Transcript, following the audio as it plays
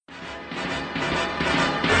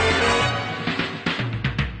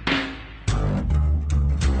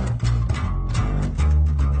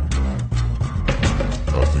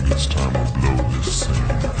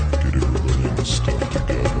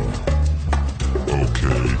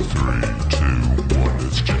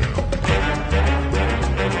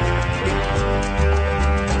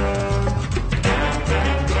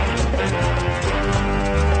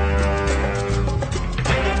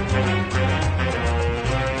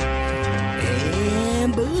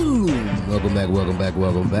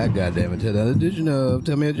welcome back. Goddamn it, to another edition of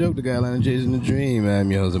Tell Me a Joke, the guideline chasing the dream.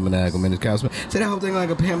 I'm your host, Maniacal Menace Cosmo. Say that whole thing like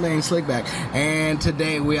a pimp named Slickback. And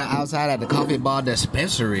today we are outside at the Coffee Bar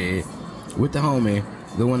Dispensary with the homie,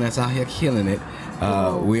 the one that's out here killing it.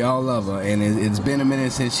 We all love her, and it's been a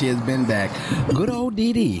minute since she has been back. Good old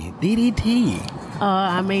Dede, DDT.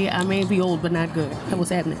 I may be old, but not good. What's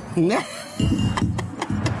happening?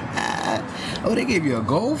 Oh, they gave you a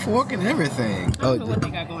gold fork and everything. I don't know what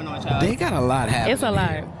they got going on, child. They got a lot happening. It's a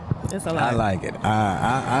lot. It's a lot. I like it.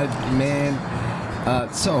 Man.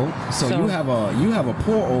 So you have a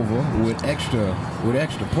pour over with extra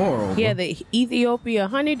pour over. Yeah, the Ethiopia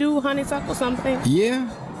honeysuckle something. Yeah,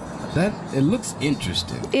 it looks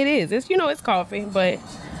interesting. It is. It's coffee, but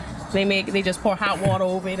they just pour hot water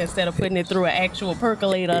over it instead of putting it through an actual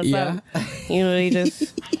percolator or something. They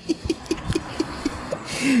just.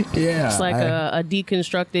 Yeah, it's like a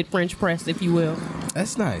deconstructed French press, if you will.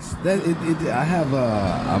 That's nice. I have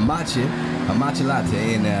a matcha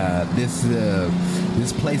latte, and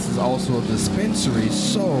this place is also a dispensary,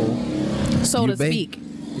 so to speak.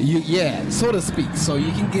 So to speak. So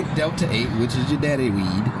you can get Delta 8, which is your daddy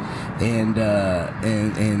weed, and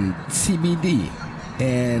CBD.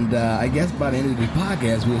 And I guess by the end of the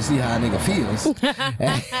podcast, we'll see how a nigga feels.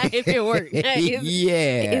 If it works.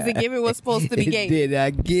 Is it giving what's supposed to be gave? Did I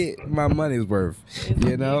get my money's worth?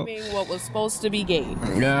 Giving what was supposed to be gave.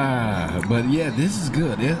 But yeah, this is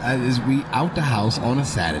good. We out the house on a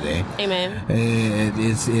Saturday. Amen. And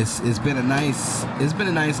it's been a nice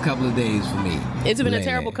couple of days for me. It's been a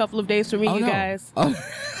terrible couple of days for me, guys. Oh.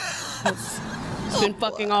 It's been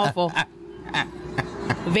fucking awful.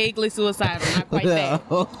 Vaguely suicidal, not quite there.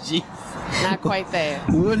 Oh, jeez. Not quite there.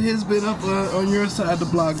 What has been up on your side of the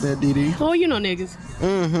block there, Dede? Oh, niggas.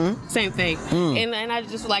 Mm-hmm. Same thing. And I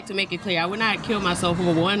just like to make it clear, I would not kill myself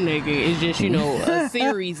over one nigga. It's just, a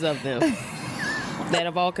series of them that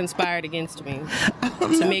have all conspired against me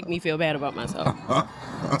to make me feel bad about myself.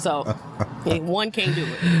 So, one can't do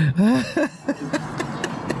it.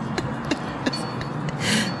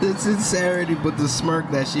 The sincerity, but the smirk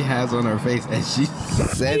that she has on her face as she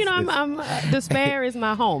says despair is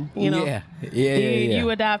my home, Yeah. You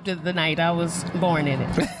adopted the night. I was born in it.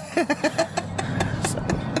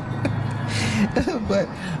 But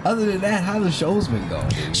other than that, how the show's been going?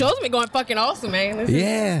 Show's been going fucking awesome, man. This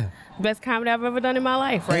is best comedy I've ever done in my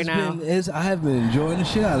life now. I have been enjoying the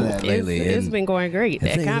shit out of that lately. It's been going great,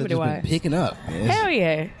 that comedy-wise. Picking up. Hell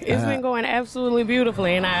yeah. It's been going absolutely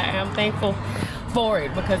beautifully, and I am thankful for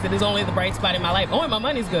it because it is only the bright spot in my life. Oh, and my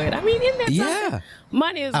money's good. Isn't that something?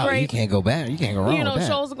 Money is great. You can't go back. You can't go wrong with that.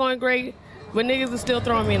 Shows are going great, but niggas are still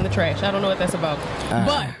throwing me in the trash. I don't know what that's about.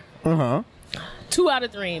 But 2 out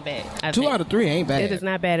of 3 ain't bad. 2 out of 3 ain't bad. It is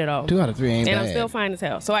not bad at all. 2 out of 3 ain't bad. And I'm still fine as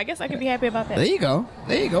hell. So I guess I can be happy about that. There you go.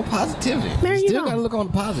 Positivity. There you still go. Gotta look on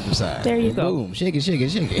the positive side. There you go. Boom. Shake it.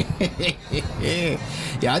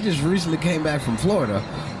 Yeah, I just recently came back from Florida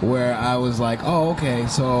where I was like, oh, okay,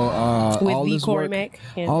 so with all this work. Mac.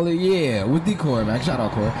 With D. Corey Mac. Shout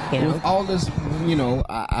out Corey. Yeah. With all this,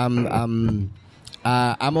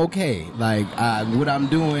 I'm okay. Like, what I'm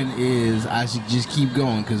doing is I should just keep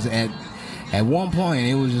going because at one point,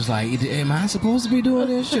 it was just like, am I supposed to be doing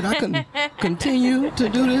this? Should I continue to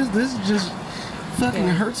do this? This just fucking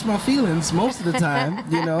hurts my feelings most of the time,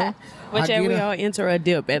 But we all enter a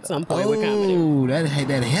dip at some point with comedy. Oh, that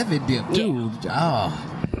heavy dip, too. Yeah. Oh.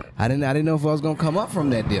 I didn't know if I was going to come up from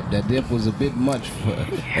that dip. That dip was a bit much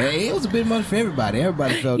it was a bit much for everybody.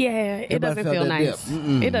 Everybody felt it doesn't feel nice.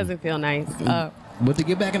 It doesn't feel nice. But to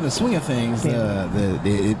get back in the swing of things,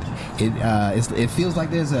 it feels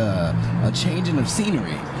like there's a changing of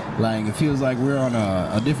scenery. Like, it feels like we're on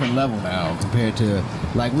a different level now compared to,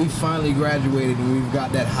 like, we finally graduated and we've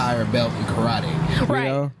got that higher belt in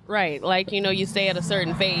karate. Right. Like, you stay at a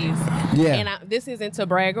certain phase. Yeah. And this isn't to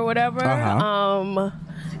brag or whatever.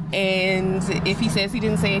 And if he says he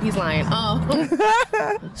didn't say it, he's lying.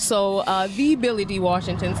 So the Billy D.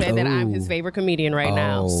 Washington said that I'm his favorite comedian right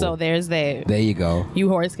now. So there's that. There you go. You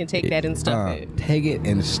whores can take that and stuff it. Take it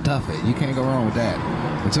and stuff it. You can't go wrong with that.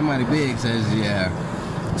 When somebody big says,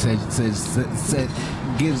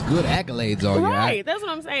 gives good accolades on you. Right, that's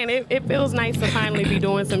what I'm saying. It feels nice to finally be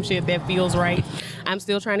doing some shit that feels right. I'm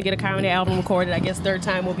still trying to get a comedy album recorded. I guess third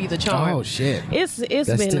time will be the charm. Oh shit. That's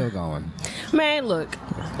been still going. Man, look,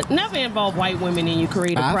 never involve white women in your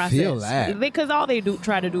creative process. I feel that. Because all they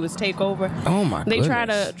try to do is take over. Oh my They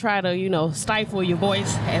goodness. try to stifle your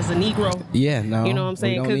voice as a Negro. Yeah, no. You know what I'm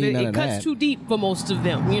saying? Because it cuts too deep for most of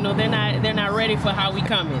them. They're not ready for how we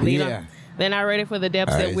coming. They're not ready for the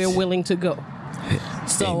depths that we're willing to go.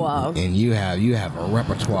 So and you have a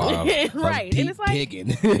repertoire of, right, of deep and it's like digging.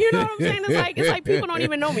 You know what I'm saying? It's like people don't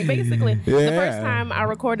even know me. Basically, the first time I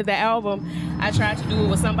recorded the album, I tried to do it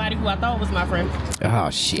with somebody who I thought was my friend. Oh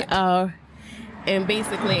shit. And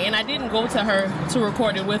basically, and I didn't go to her to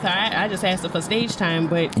record it with her. I just asked her for stage time,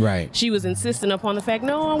 but she was insisting upon the fact,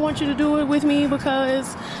 no, I want you to do it with me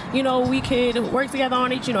because, you know, we could work together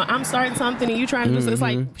on it. You know, I'm starting something and you trying to do so. It's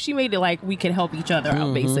like, she made it like we could help each other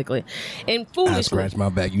out, basically. And foolishly. I scratch my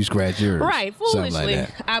back, you scratch yours. Right, foolishly. Like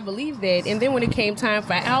I believed that. And then when it came time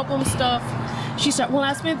for album stuff, she started, well,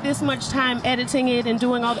 I spent this much time editing it and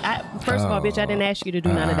doing all that. First of all, bitch, I didn't ask you to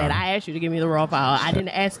do none of that. I asked you to give me the raw file. I didn't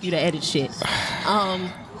ask you to edit shit.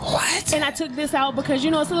 What? And I took this out because, you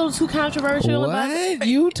know, it's a little too controversial. What?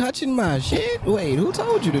 You touching my shit? Wait, who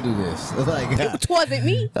told you to do this? Like, it wasn't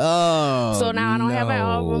me. Oh, so now I don't have an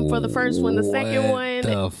album for the first one. The second one. What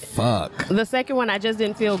the fuck? The second one, I just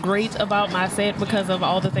didn't feel great about my set because of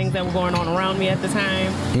all the things that were going on around me at the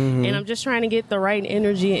time. And I'm just trying to get the right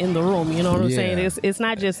energy in the room. You know what I'm saying? It's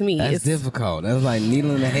not just me. That's difficult. That's like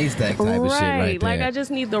needle in a haystack type of shit right there. Like I just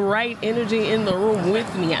need the right energy in the room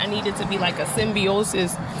with me. I need it to be like a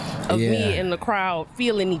symbiosis of me and the crowd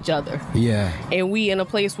feeling each other. Yeah. And we in a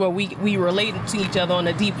place where we relate to each other on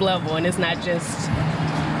a deep level, and it's not just,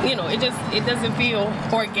 you know, it doesn't feel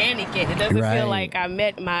organic yet. It doesn't feel like I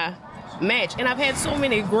met my match. And I've had so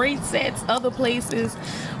many great sets other places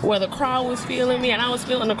where the crowd was feeling me and I was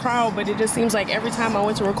feeling the crowd, but it just seems like every time I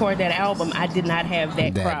went to record that album, I did not have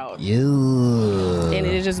that crowd. And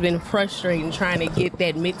it has just been frustrating trying to get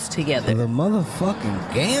that mix together. The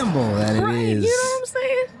motherfucking gamble that it is. You know what I'm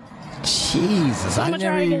saying? Jesus, I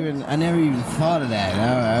never even thought of that.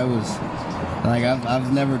 I was like,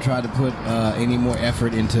 I've never tried to put any more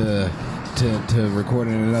effort into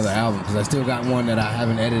recording another album because I still got one that I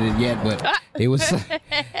haven't edited yet. But it was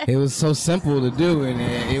so simple to do, and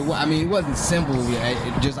it wasn't simple.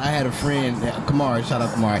 I had a friend, Kamari. Shout out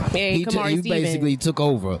Kamari. He basically took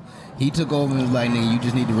over. He took over and was like, nigga, you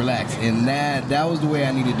just need to relax. And that was the way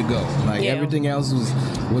I needed to go. Like, everything else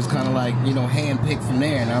was kind of like, you know, hand-picked from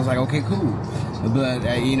there. And I was like, okay, cool.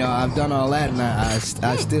 But, you know, I've done all that, and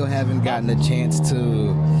I still haven't gotten a chance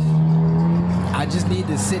to... I just need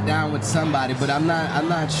to sit down with somebody, but I'm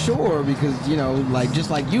not sure because, you know, like, just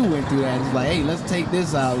like you went through that. It's like, hey, let's take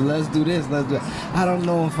this out. Let's do this. I don't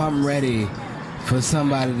know if I'm ready for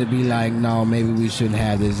somebody to be like, no, maybe we shouldn't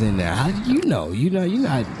have this in there. How do you know? You're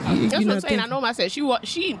not. That's what I'm saying. I know myself.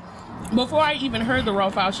 She before I even heard the raw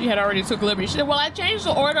file, she had already took liberty. She said, well, I changed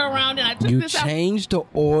the order around and I took this out. You changed the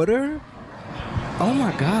order? Oh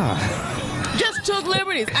my God. Just took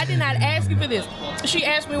liberties. I did not ask you for this. She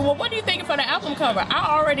asked me, well, what do you think for the album cover?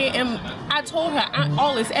 I told her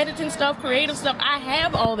all this editing stuff, creative stuff, I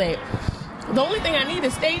have all that. The only thing I need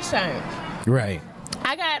is stage time. Right.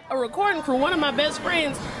 I got a recording crew. One of my best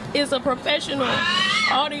friends is a professional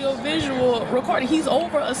audio-visual recorder. He's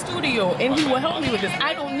over a studio, and he will help me with this.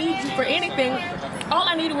 I don't need you for anything. All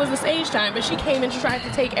I needed was the stage time, but she came and tried to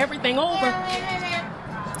take everything over.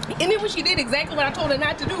 And then when she did exactly what I told her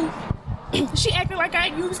not to do, she acted like I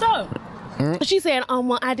used her. She said,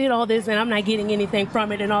 well, I did all this, and I'm not getting anything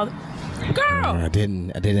from it and all that. Girl! I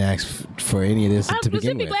didn't ask for any of this to begin with. I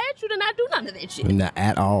specifically asked you to not do none of that shit. Not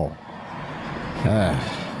at all.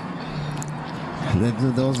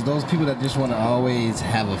 Those people that just want to always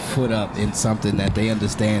have a foot up in something that they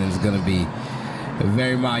understand is going to be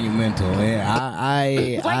very monumental.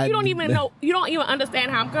 Like you don't even know, you don't even understand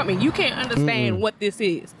how I'm coming. You can't understand what this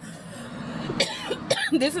is.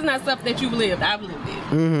 This is not stuff that you've lived. I've lived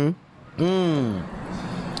it.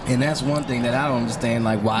 And that's one thing that I don't understand,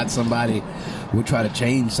 like why somebody would try to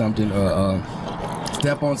change something or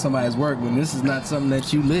step on somebody's work when this is not something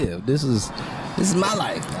that you live. This is my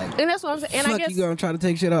life. Like, and that's what I'm saying. And I guess you gonna try to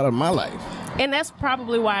take shit out of my life. And that's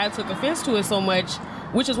probably why I took offense to it so much,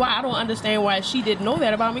 which is why I don't understand why she didn't know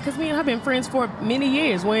that about me, because me and her have been friends for many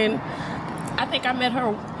years. When I think I met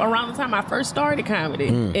her around the time I first started comedy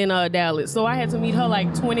in Dallas. So I had to meet her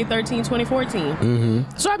like 2013, 2014.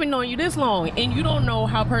 So I've been knowing you this long, and you don't know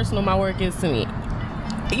how personal my work is to me.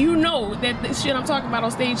 You know that the shit I'm talking about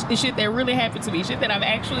on stage is shit that really happened to me, shit that I've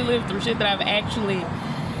actually lived through, shit that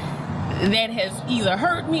that has either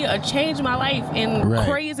hurt me or changed my life in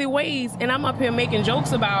crazy ways. And I'm up here making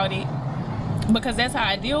jokes about it because that's how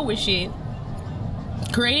I deal with shit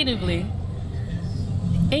creatively.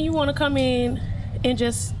 And you want to come in and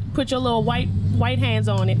just put your little white hands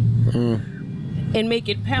on it and make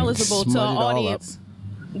it palatable to an audience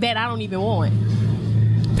that I don't even want.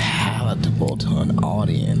 palatable to an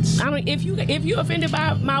audience. I don't. If you offended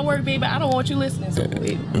by my work, baby, I don't want you listening. So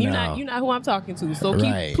you're not who I'm talking to. So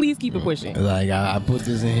please keep it pushing. Like I put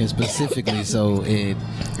this in here specifically, so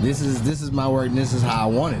this is my work, and this is how I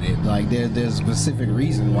wanted it. Like there's a specific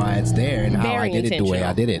reason why it's there, and how I did it the way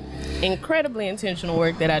I did it. Incredibly intentional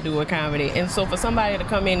work that I do with comedy, and so for somebody to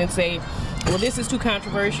come in and say, well, this is too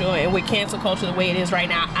controversial, and with cancel culture the way it is right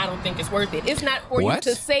now, I don't think it's worth it. It's not for you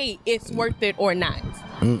to say it's worth it or not.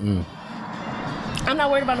 I'm not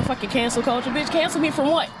worried about no fucking cancel culture, bitch. Cancel me from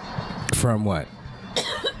what? From what?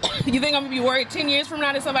 You think I'm gonna be worried 10 years from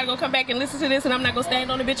now that somebody gonna come back and listen to this and I'm not gonna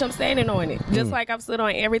stand on it? Bitch, I'm standing on it. Just like I've stood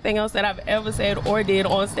on everything else that I've ever said or did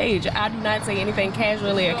on stage. I do not say anything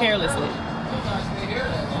casually or carelessly.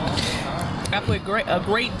 I put a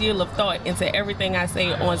great deal of thought into everything I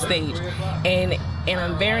say on stage, and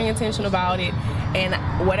I'm very intentional about it, and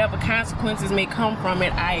whatever consequences may come from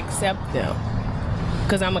it, I accept them.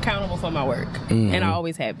 Because I'm accountable for my work, and I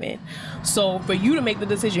always have been. So for you to make the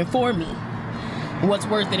decision for me, what's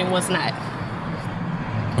worth it and what's not.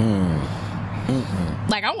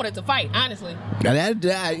 Like I wanted to fight, honestly. I could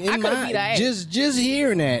have beat that. Just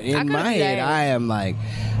hearing that in my head, I am like,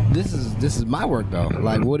 this is my work though.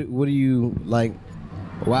 Like what do you like?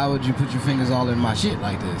 Why would you put your fingers all in my shit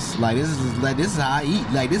like this? Like this is how I eat.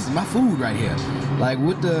 Like this is my food right here. Like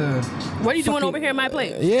what are you doing over here in my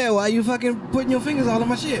plate? Yeah, why you fucking putting your fingers all in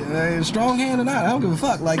my shit? Strong hand or not, I don't give a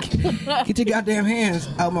fuck. Like get your goddamn hands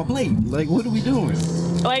out my plate. Like what are we doing?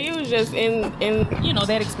 Like it was just in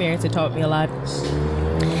that experience. It taught me a lot.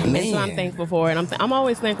 Man. And so I'm thankful for it. I'm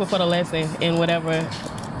always thankful for the lesson and whatever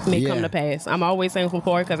may come to pass. I'm always thankful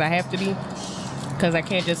for it because I have to be. Because I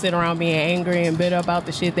can't just sit around being angry and bitter about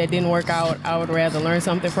the shit that didn't work out. I would rather learn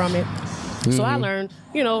something from it. So I learned,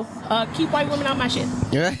 keep white women out my shit.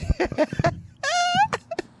 Yeah.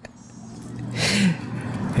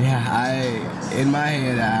 Yeah, in my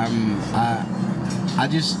head, I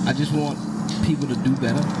just want people to do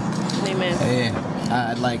better. Amen.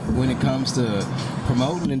 Yeah, like when it comes to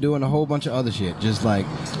promoting and doing a whole bunch of other shit, just like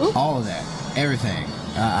all of that, everything.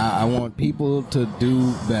 I want people to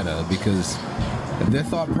do better because their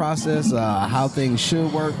thought process, how things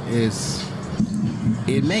should work,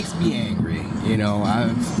 it makes me angry.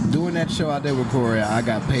 I'm doing that show out there with Corey. I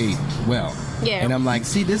got paid well, and I'm like,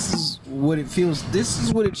 see, this is what it feels. This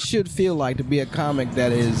is what it should feel like to be a comic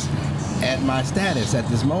that is at my status at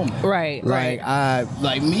this moment. Right.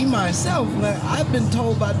 Like me myself. I've been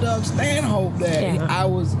told by Doug Stanhope that I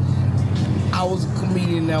was a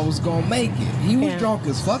comedian that was gonna make it. He was drunk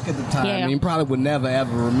as fuck at the time. Yeah. He probably would never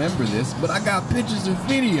ever remember this, but I got pictures and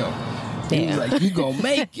video. He was like, you gonna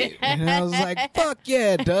make it. And I was like, fuck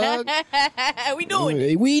yeah, Doug. We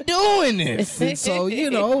doing this. And so,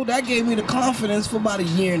 that gave me the confidence for about a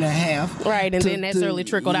year and a half. Right, and then that certainly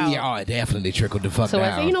trickled out. Yeah, it definitely trickled the fuck so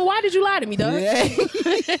down. So I said, why did you lie to me, Doug? Yeah.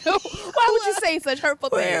 Why would you say such hurtful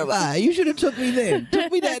things? Where am I? You should have took me then.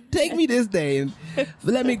 Take me this day and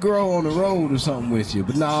let me grow on the road or something with you.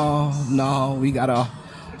 But no,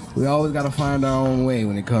 we always gotta find our own way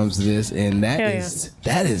when it comes to this, and that is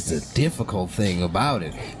the difficult thing about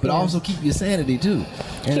it. But also keep your sanity too.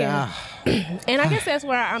 And and I guess that's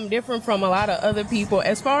where I'm different from a lot of other people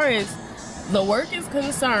as far as the work is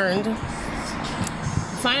concerned.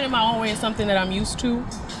 Finding my own way is something that I'm used to.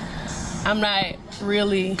 I'm not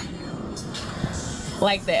really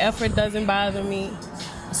like the effort doesn't bother me.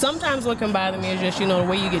 Sometimes what can bother me is just the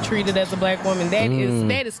way you get treated as a black woman. That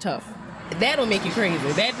is tough. That'll make you crazy.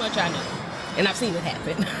 That much I know, and I've seen it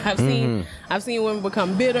happen. I've seen women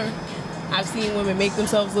become bitter. I've seen women make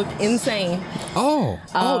themselves look insane.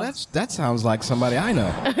 That sounds like somebody I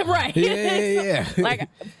know. Right. Yeah. Like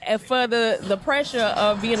for the pressure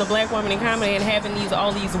of being a black woman in comedy and having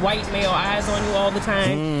all these white male eyes on you all the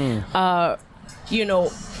time.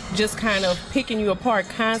 Just kind of picking you apart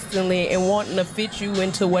constantly and wanting to fit you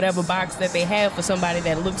into whatever box that they have for somebody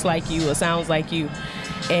that looks like you or sounds like you.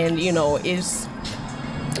 And, and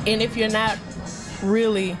if you're not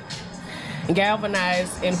really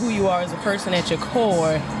galvanized in who you are as a person at your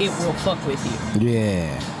core, it will fuck with you.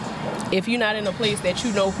 Yeah. If you're not in a place that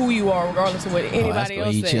you know who you are, regardless of what anybody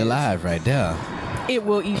else says. Eat you alive right there. It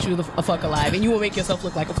will eat you a fuck alive, and you will make yourself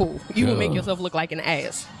look like a fool. You will make yourself look like an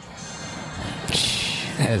ass.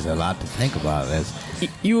 There's a lot to think about.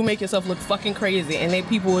 You will make yourself look fucking crazy, and then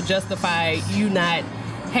people will justify you not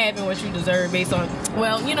having what you deserve based on,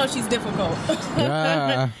 she's difficult.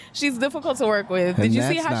 She's difficult to work with. Did you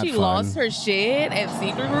see how she lost her shit at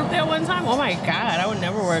Secret Group that one time? Oh my God, I would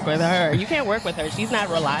never work with her. You can't work with her. She's not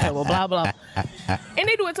reliable, blah, blah. And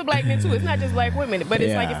they do it to black men too. It's not just black women, but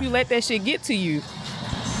it's like if you let that shit get to you,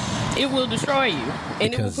 it will destroy you,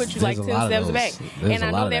 and Because it will put you there's like a 10 lot of steps those. back. There's And a I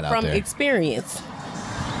lot know of that that out from there. experience.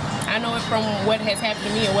 I know it from what has happened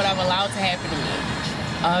to me and what I've allowed to happen to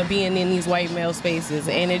me, being in these white male spaces,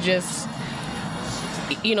 and it just,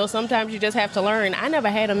 you know, sometimes you just have to learn. I never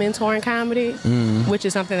had a mentor in comedy, which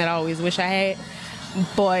is something that I always wish I had.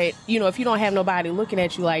 But, you know, if you don't have nobody looking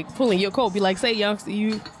at you like pulling your coat, be like, say, youngster,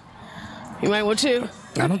 you might want to.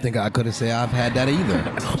 I don't think I could have said I've had that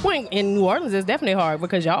either. Well, in New Orleans, it's definitely hard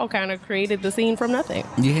because y'all kind of created the scene from nothing.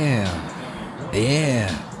 Yeah.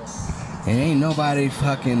 And ain't nobody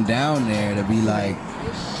fucking down there to be like,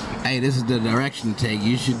 hey, this is the direction to take.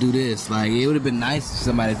 You should do this. Like, it would have been nice if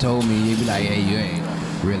somebody told me. You'd be like, hey, you ain't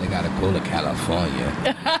really got to go to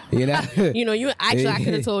California. You know? You know, I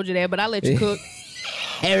could have told you that, but I let you cook.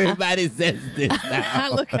 Everybody says this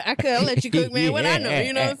now. I could let you cook, man. What I know,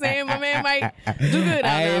 you know what I'm saying? My man might do good out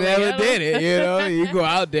I there. ain't never did it, you know. You go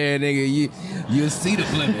out there, nigga, you see the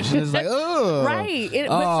blemish, and it's like, oh, right. But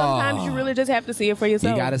sometimes you really just have to see it for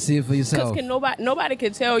yourself. You gotta see it for yourself. Because nobody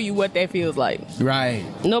can tell you what that feels like. Right.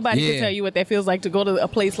 Nobody can tell you what that feels like to go to a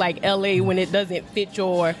place like LA when it doesn't fit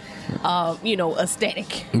your, you know,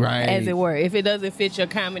 aesthetic, right, as it were. If it doesn't fit your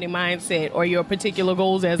comedy mindset or your particular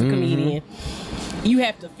goals as a comedian. You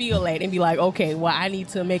have to feel that and be like, okay, well, I need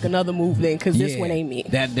to make another move then because this one ain't me.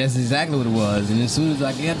 That's exactly what it was. And as soon as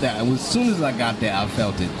I got there, I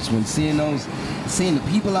felt it. Just when seeing the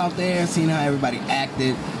people out there, seeing how everybody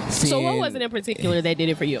acted. So what was it in particular that did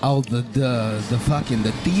it for you? Oh, the fucking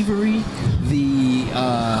the thievery, the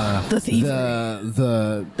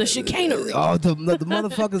chicanery. Oh, the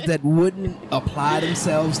motherfuckers that wouldn't apply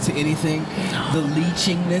themselves to anything, the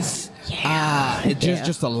leechingness.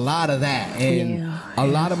 Just a lot of that, and a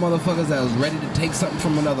lot of motherfuckers that was ready to take something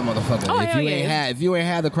from another motherfucker. Oh, if you ain't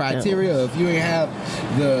have the criteria, if you ain't have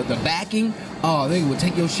the backing, they would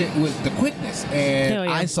take your shit with the quickness. And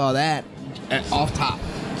I saw that off top.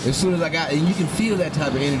 As soon as I got, and you can feel that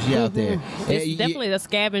type of energy out there. It's definitely the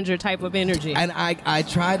scavenger type of energy. And I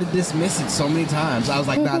tried to dismiss it so many times. I was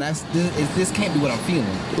like, nah, this can't be what I'm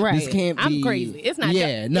feeling. Right. This can't be. I'm crazy. It's not.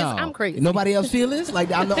 I'm crazy. Nobody else feel this?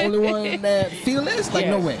 Like, I'm the only one that feel this? Like,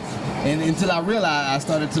 no way. And until I realized, I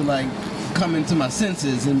started to like come into my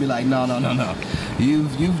senses and be like, no.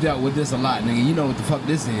 You've dealt with this a lot, nigga. You know what the fuck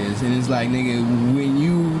this is. And it's like, nigga, when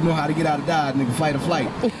you know how to get out of Dodge, nigga, fight or flight.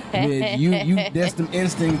 That's them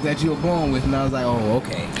instincts that you're born with. And I was like, oh,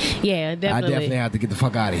 okay. Yeah, definitely. I definitely have to get the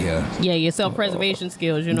fuck out of here. Yeah, your self-preservation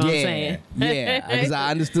skills, you know what I'm saying? Yeah, because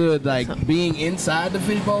I understood, like, being inside the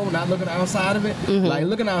fishbowl, not looking outside of it. Like,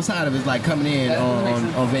 looking outside of it is like coming in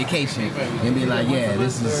on vacation and being like, yeah,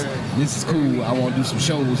 this is cool. I want to do some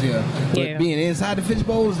shows here. But being inside the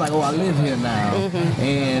fishbowl is like, oh, I live here now.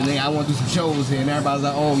 And then I want to do some shows here. And everybody's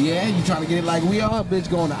like, oh, yeah? You trying to get it like we are? Bitch,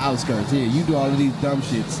 go on the outskirts. Here, you do all of these dumb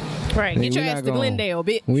shits. Right, get your ass to Glendale,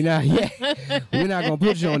 bitch. We're not gonna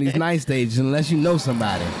put you on these night stages unless you know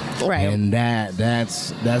somebody. Right. And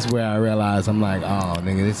that's where I realized I'm like, oh,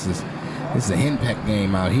 nigga, this is a henpeck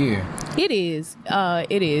game out here. It is.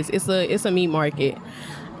 It's a meat market,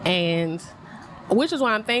 and which is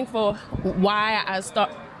why I'm thankful.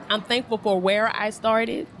 I'm thankful for where I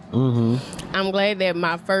started. I'm glad that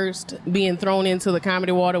my first being thrown into the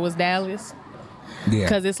comedy water was Dallas. Yeah.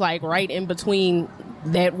 Because it's like right in between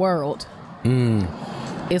that world.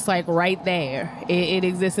 It's like right there. It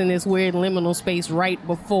exists in this weird liminal space right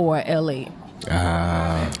before LA.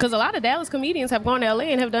 Because a lot of Dallas comedians have gone to LA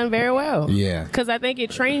and have done very well. Yeah. Because I think it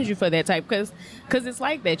trains you for that type. Because it's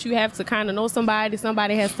like that. You have to kind of know somebody.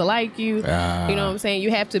 Somebody has to like you. You know what I'm saying?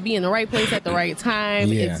 You have to be in the right place at the right time.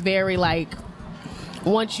 Yeah. It's very like,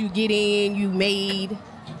 once you get in, you made,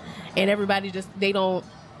 and everybody just, they don't.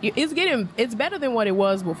 It's better than what it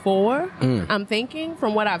was before. I'm thinking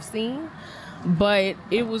from what I've seen, but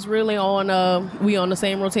it was really we on the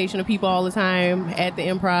same rotation of people all the time at the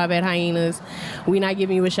Improv at Hyenas. We not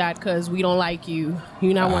giving you a shot because we don't like you.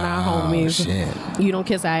 You're not one of our homies. Shit. You don't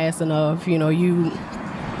kiss our ass enough. You know you.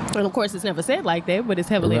 And of course, it's never said like that, but it's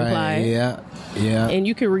heavily implied. Yeah. And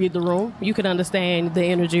you can read the room. You can understand the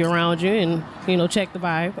energy around you, and check the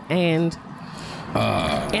vibe. And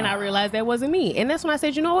I realized that wasn't me. And that's when I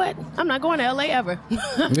said, you know what? I'm not going to LA ever.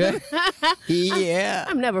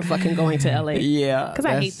 I'm never fucking going to LA. Yeah. Because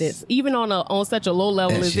I hate this. Even on such a low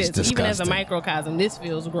level as this, disgusting. Even as a microcosm, this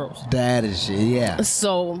feels gross. That is shit, yeah.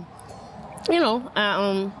 So,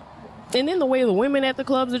 and then the way the women at the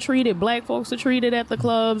clubs are treated, black folks are treated at the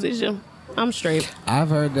clubs, it's just, I'm straight. I've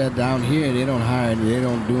heard that down here they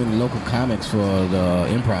don't do any local comics for the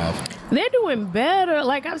Improv. They're doing better.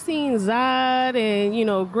 Like, I've seen Zod and, you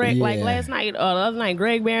know, Greg, like last night, the other night,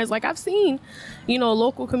 Greg Barron's. Like, I've seen, you know,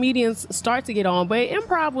 local comedians start to get on. But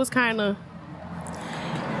improv was kind of,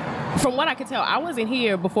 from what I could tell, I wasn't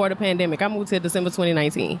here before the pandemic. I moved here December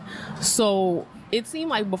 2019. So it seemed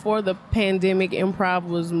like before the pandemic, improv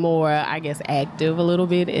was more, I guess, active a little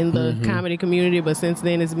bit in the comedy community. But since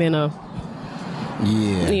then, it's been a,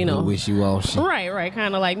 you know, wishy-washy. Right.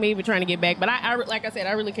 Kind of like maybe trying to get back. But I like I said,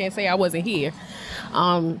 I really can't say I wasn't here.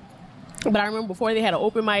 But I remember before they had an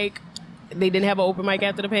open mic. They didn't have an open mic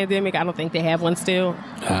after the pandemic. I don't think they have one still.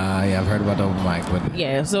 Yeah, I've heard about the open mic. But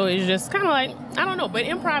yeah, so it's just kind of like, I don't know. But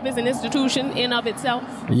improv is an institution in of itself.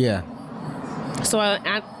 Yeah. So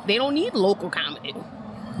they don't need local comedy.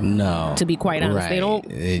 No. To be quite honest. Right. They don't.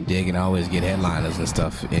 They can always get headliners and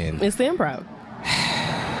stuff in. It's the improv.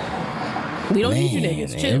 We don't need you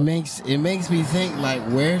niggas. Chill. It makes me think, like,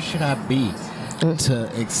 where should I be to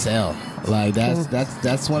excel? Like,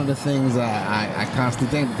 that's one of the things I constantly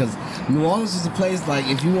think, because New Orleans is a place, like,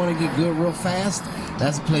 if you want to get good real fast,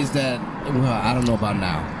 that's a place that, well, I don't know about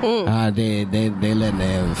now. They letting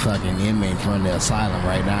the fucking inmates run the asylum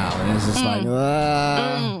right now, and it's just like,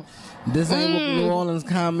 this ain't what New Orleans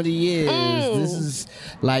comedy is. This is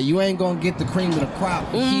like, you ain't gonna get the cream of the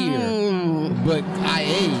crop here. But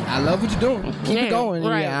I love what you're doing. Keep it going.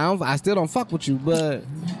 Right. Yeah, I still don't fuck with you, but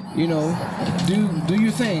you know, do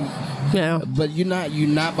your thing. Yeah. But you're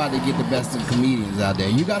not about to get the best of the comedians out there.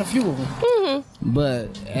 You got a few of them.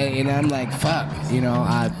 But and I'm like, fuck. You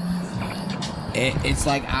know, it's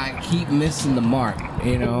like I keep missing the mark,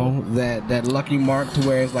 you know, that lucky mark to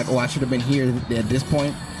where it's like, oh, I should have been here at this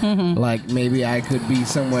point. Like, maybe I could be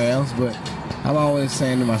somewhere else, but I'm always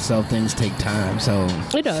saying to myself, things take time, so.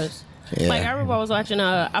 It does. Yeah. Like, I remember I was watching,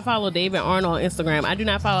 I follow David Arnold on Instagram. I do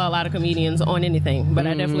not follow a lot of comedians on anything, but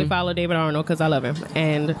I definitely follow David Arnold because I love him.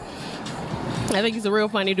 And I think he's a real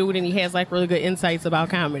funny dude, and he has, like, really good insights about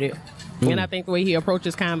comedy. And I think the way he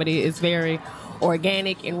approaches comedy is very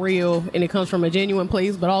organic and real, and it comes from a genuine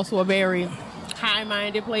place, but also a very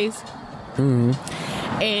high-minded place.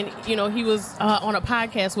 And, you know, he was on a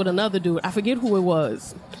podcast with another dude. I forget who it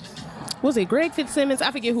was. Was it Greg Fitzsimmons?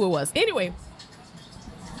 I forget who it was. Anyway,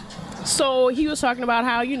 so he was talking about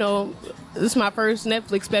how, you know, this is my first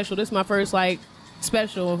Netflix special. This is my first, like,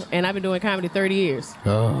 special, and I've been doing comedy 30 years.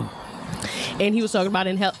 And he was talking about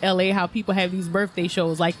in LA how people have these birthday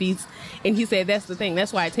shows like these. And he said that's the thing.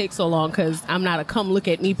 That's why it takes so long, because I'm not a come look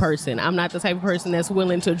at me person. I'm not the type of person that's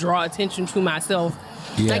willing to draw attention to myself.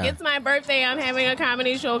 Yeah. Like, it's my birthday. I'm having a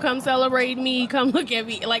comedy show. Come celebrate me. Come look at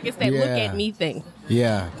me. Like, it's that look at me thing.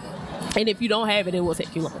 Yeah. And if you don't have it, it will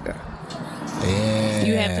take you longer. Yeah.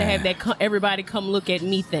 You have to have that everybody come look at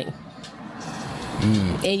me thing.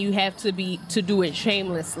 And you have to do it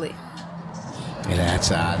shamelessly. And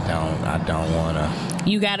that's I don't wanna.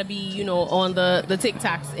 You gotta be, you know, on the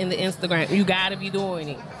TikToks and the Instagram. You gotta be doing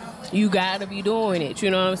it. You gotta be doing it. You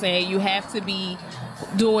know what I'm saying? You have to be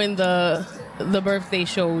doing the birthday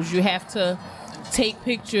shows. You have to take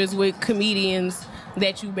pictures with comedians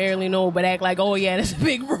that you barely know, but act like, oh yeah, that's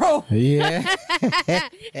Big Bro. Yeah.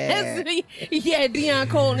 Yeah, Deion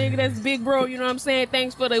Cole, nigga, that's Big Bro. You know what I'm saying?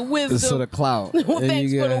 Thanks for the wisdom. So the clout.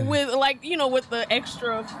 Thanks for the wisdom. Like, you know, with the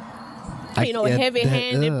extra, you know,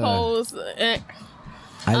 heavy-handed pose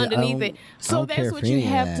underneath it. So that's what you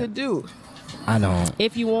have to do. I don't.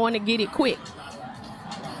 If you want to get it quick.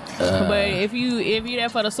 But if you're there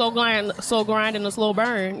for the slow grind and the slow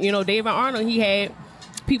burn, you know, David Arnold, he had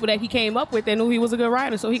people that he came up with that knew he was a good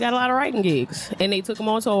writer, so he got a lot of writing gigs, and they took him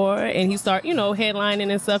on tour, and he started, you know,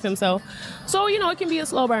 headlining and stuff himself. So, you know, it can be a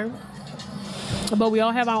slow burn, but we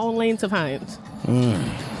all have our own lane to find, and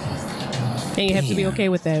you have to be okay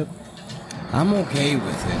with that. I'm okay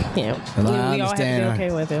with it. Yeah, and we I all have to be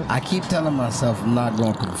okay with it. I keep telling myself I'm not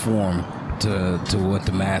going to conform to what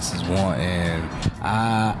the masses want, and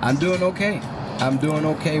I'm doing okay. I'm doing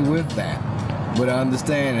okay with that. But I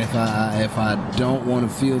understand if I don't want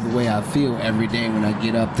to feel the way I feel every day when I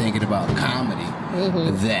get up thinking about comedy,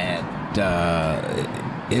 that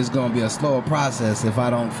it's going to be a slower process if I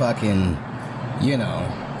don't fucking, you know,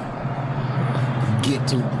 get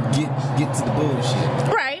to the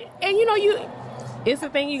bullshit. Right. And you know, it's the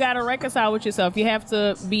thing, you got to reconcile with yourself. You have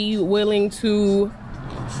to be willing to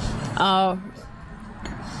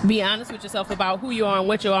be honest with yourself about who you are and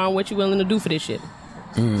what you are and what you're willing to do for this shit.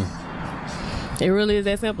 It really is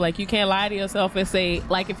that simple. Like, you can't lie to yourself and say,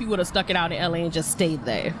 like, if you would have stuck it out in LA and just stayed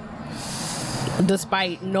there,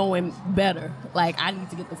 despite knowing better, like, I need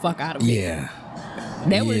to get the fuck out of here. Yeah.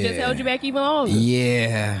 That would have just held you back even longer.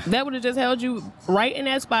 Yeah. That would have just held you right in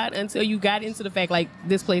that spot until you got into the fact, like,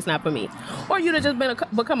 this place not for me. Or you'd have just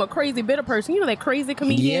become a crazy bitter person. You know that crazy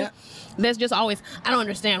comedian that's just always, I don't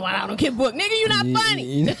understand why I don't get booked. Nigga, you not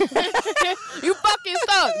funny. You fucking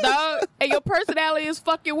suck, dog. And your personality is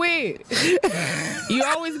fucking weird. You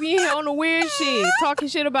always be here on the weird shit, talking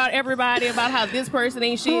shit about everybody, about how this person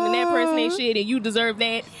ain't shit and that person ain't shit and you deserve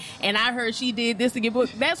that. And I heard she did this to get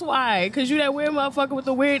booked. That's why, because you that weird motherfucker with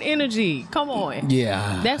the weird energy. Come on.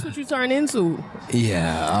 Yeah. That's what you turn into.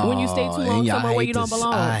 Yeah. When you stay too long somewhere where you don't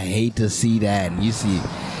belong. I hate to see that. And you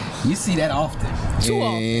see that often. Too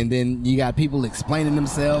often. And then you got people explaining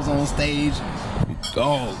themselves on stage.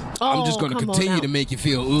 I'm just going to continue to make you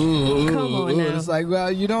feel, Come on now. It's like,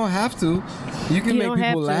 well, you don't have to. You can make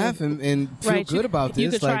people laugh and feel good about this.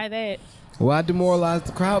 You could try that. Why demoralize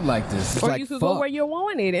the crowd like this? It's or like, you could go where you're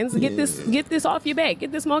wanted and get this off your back.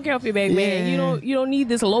 Get this monkey off your back, man. You don't need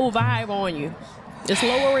this low vibe on you. It's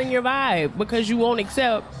lowering your vibe because you won't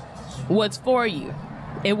accept what's for you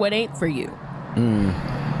and what ain't for you.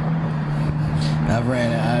 I've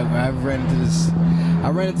ran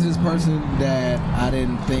into this person that I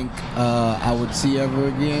didn't think I would see ever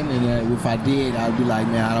again, and if I did, I'd be like,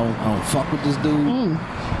 man, I don't fuck with this dude.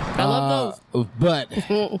 I love those. But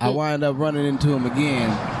I wind up running into him again,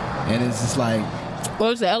 and it's just like, what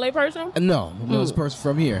was the LA person? No, it was a person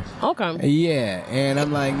from here. Okay. Yeah, and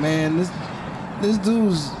I'm like, man, this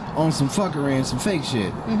dude's on some fuckery and some fake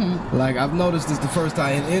shit. Like, I've noticed this the first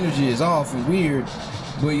time. His energy is off and weird,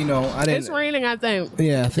 but I didn't. It's raining, I think.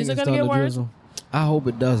 Yeah, I think it's gonna get worse. Drizzle. I hope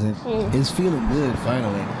it doesn't. It's feeling good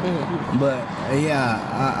finally. But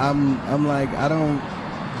yeah, I'm like, I don't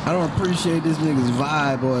appreciate this nigga's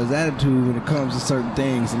vibe or his attitude when it comes to certain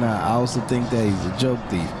things, and I also think that he's a joke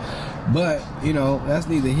thief. But that's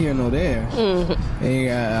neither here nor there.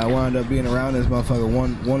 And I wound up being around this motherfucker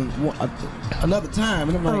another time,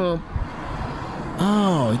 and I'm like,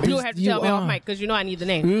 you don't have to tell me off mic because I need the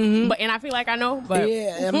name. But and I feel like I know. But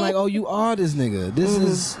yeah, I'm like, oh, you are this nigga. This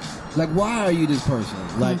is like, why are you this person?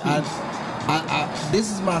 Like I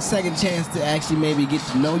this is my second chance to actually maybe get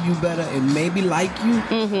to know you better and maybe like you.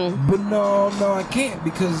 But no, I can't,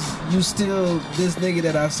 because you still this nigga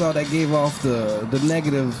that I saw that gave off the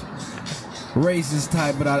negative racist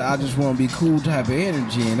type, but I just want to be cool type of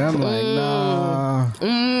energy, and I'm like, nah, I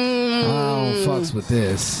don't fucks with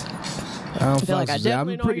this. I don't fucks with that. I'm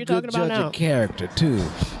a pretty good judge of character too.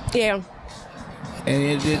 Yeah.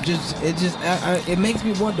 And it makes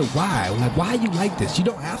me wonder why. Like, why you like this? You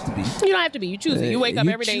don't have to be. You don't have to be. You choose it. You wake up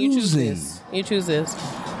every day. You choose this. You choose this.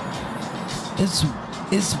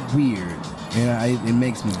 It's weird. It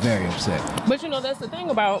makes me very upset. But that's the thing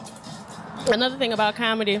about. Another thing about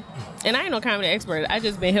comedy, and I ain't no comedy expert. I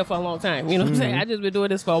just been here for a long time. You know what I'm saying? I just been doing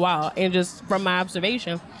this for a while, and just from my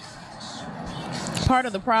observation, part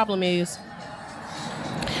of the problem is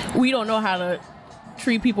we don't know how to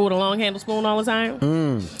treat people with a long handle spoon all the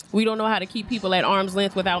time. We don't know how to keep people at arm's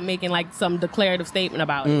length without making like some declarative statement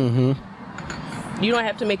about it. You don't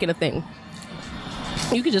have to make it a thing.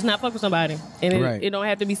 You can just not fuck with somebody, and it don't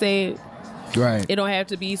have to be said. Right. It don't have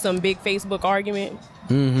to be some big Facebook argument.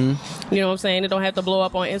 You know what I'm saying? It don't have to blow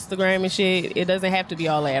up on Instagram and shit. It doesn't have to be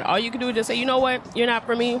all that. All you can do is just say, you know what? You're not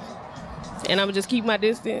for me, and I'm gonna just keep my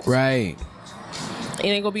distance. Right. It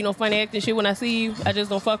ain't gonna be no funny acting shit when I see you. I just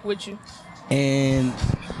don't fuck with you. And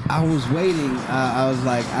I was waiting. I was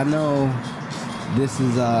like, I know this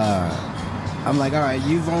is. I'm like, all right.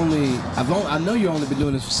 I know you only been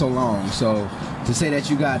doing this for so long. So to say that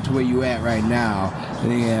you got to where you at right now,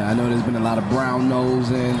 yeah, I know there's been a lot of brown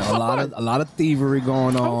nosing, a lot of thievery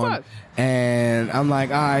going on, and I'm like,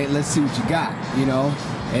 all right, let's see what you got,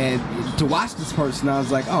 And to watch this person, I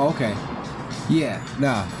was like, oh, okay, yeah,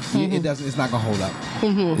 nah, it doesn't. It's not gonna hold up.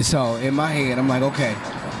 So in my head, I'm like, okay.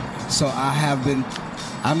 So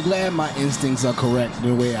I'm glad my instincts are correct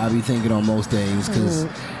the way I be thinking on most things, because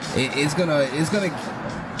it's gonna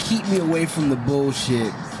keep me away from the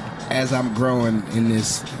bullshit as I'm growing in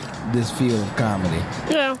this field of comedy.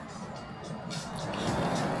 Yeah.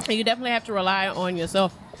 And you definitely have to rely on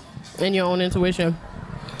yourself and your own intuition.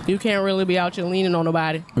 You can't really be out here leaning on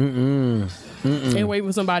nobody. And wait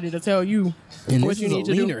for somebody to tell you what you need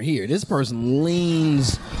to do. Leaner here. This person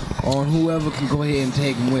leans on whoever can go ahead and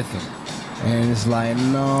take him with him. And it's like,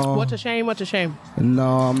 no. What's a shame? No,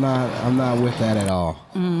 I'm not with that at all.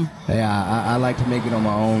 Yeah, I like to make it on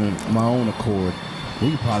my own accord. We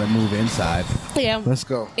can probably move inside. Yeah. Let's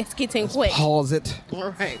go. It's getting quick. Pause it.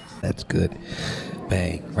 All right. That's good.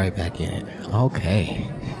 Bang. Right back in it. Okay.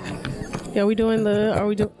 Yeah, are we doing the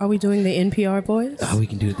NPR voice? We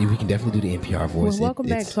can definitely do the NPR voice. Well, welcome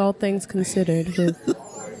back to All Things Considered with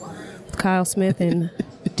Kyle Smith and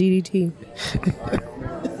DDT.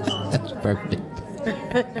 That's perfect.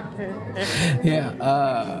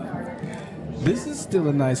 Yeah, this is still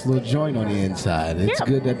a nice little joint on the inside. It's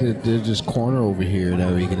good that there's this corner over here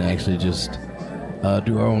that we can actually just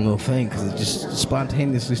do our own little thing because it just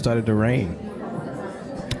spontaneously started to rain.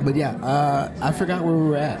 But yeah, I forgot where we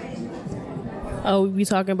were at. Oh, we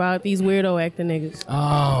talking about these weirdo acting niggas.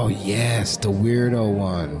 Oh yes, the weirdo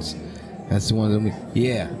ones. That's the one that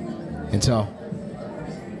yeah. And so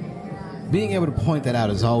being able to point that out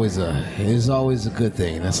is always a good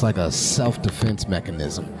thing. That's like a self-defense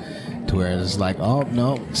mechanism, to where it's like, oh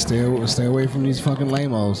no, stay away from these fucking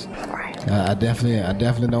lamos. I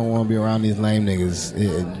definitely don't want to be around these lame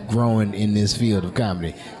niggas growing in this field of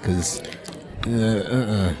comedy, because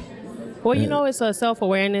Well, you know, it's a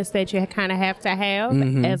self-awareness that you kind of have to have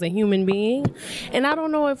as a human being, and I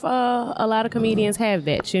don't know if a lot of comedians have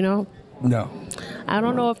that. You know. No. I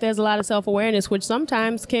don't know if there's a lot of self-awareness, which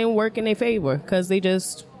sometimes can work in their favor because they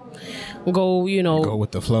just go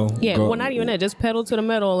with the flow. Yeah, well, not even that. Just pedal to the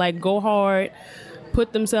metal, like go hard,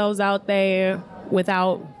 put themselves out there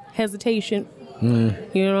without hesitation. You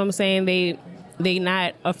know what I'm saying? They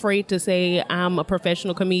not afraid to say I'm a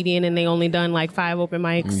professional comedian and they only done like 5 open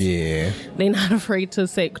mics. Yeah, they not afraid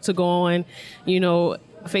to go on,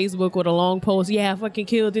 Facebook with a long post. Yeah, I fucking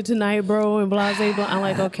killed it tonight, bro, and blah blah blah. I'm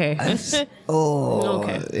like, okay.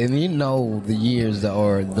 Okay. And the years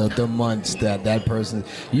or the months that person,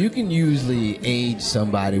 you can usually age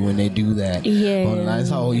somebody when they do that. Yeah. Online.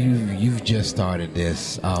 Oh, you've just started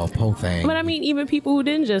this. Oh, po thing. But I mean, even people who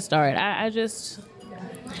didn't just start, I just.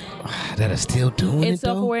 That are still doing it, and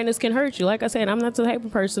self-awareness can hurt you. Like I said, I'm not the type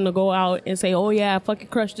of person to go out and say, oh yeah, I fucking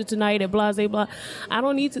crushed it tonight at blah, blah, blah. I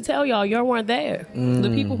don't need to tell y'all weren't there.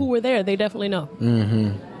 The people who were there, they definitely know.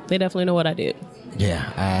 They definitely know what I did.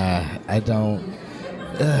 Yeah, I don't.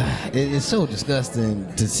 It's so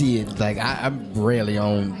disgusting to see it. Like, I'm rarely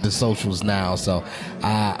on the socials now, so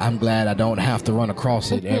I'm glad I don't have to run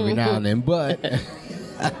across it every now and then. But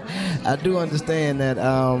I do understand that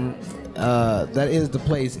that is the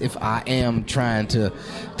place. If I am trying to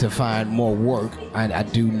find more work, I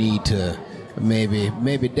do need to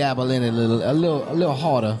maybe dabble in it a little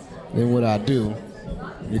harder than what I do,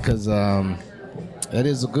 because that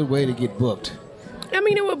is a good way to get booked. I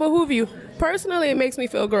mean, it would behoove you. Personally, it makes me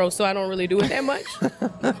feel gross, so I don't really do it that much.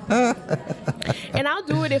 And I'll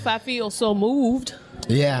do it if I feel so moved.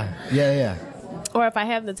 Yeah. Or if I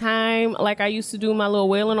have the time, like I used to do my little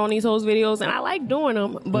wailing on these hoes videos, and I like doing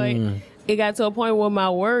them, but it got to a point with my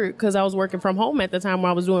work, because I was working from home at the time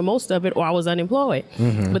where I was doing most of it, or I was unemployed.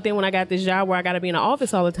 But then when I got this job where I got to be in the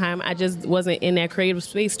office all the time, I just wasn't in that creative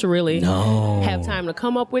space to really have time to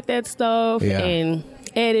come up with that stuff and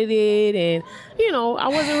edit it, and I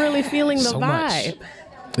wasn't really feeling the vibe.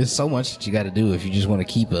 There's so much that you got to do if you just want to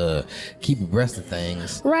keep abreast of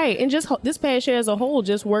things. Right. And just this past year as a whole,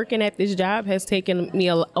 just working at this job has taken me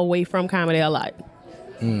away from comedy a lot.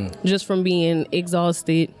 Just from being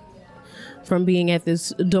exhausted, from being at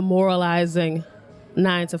this demoralizing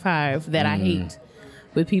 9 to 5 that I hate,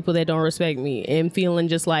 with people that don't respect me, and feeling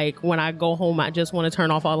just like when I go home, I just want to turn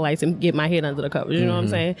off all the lights and get my head under the covers. You know what I'm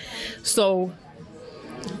saying? So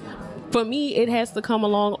for me, it has to come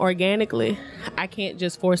along organically. I can't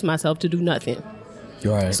just force myself to do nothing.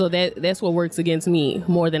 Right. So that's what works against me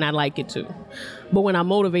more than I'd like it to. But when I'm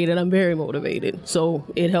motivated, I'm very motivated. So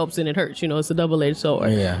it helps and it hurts. It's a double-edged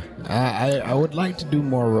sword. Yeah. I would like to do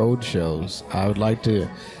more road shows. I would like to,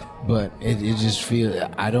 but it just feels,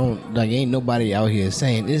 I don't, like, ain't nobody out here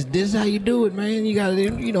saying, this is how you do it, man. You gotta,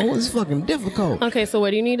 it's fucking difficult. Okay, so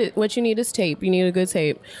what you need is tape. You need a good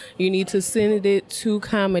tape. You need to send it to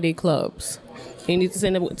comedy clubs. You need to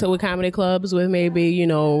send it to comedy clubs with maybe,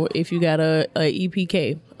 if you got a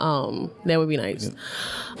EPK, that would be nice.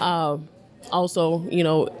 Also,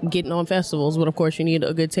 getting on festivals, but of course you need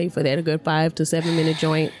a good tape for that, a good 5 to 7 minute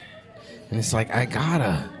joint. And it's like,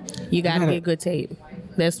 you gotta get good tape.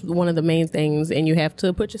 That's one of the main things, and you have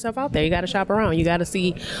to put yourself out there. You got to shop around. You got to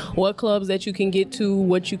see what clubs that you can get to,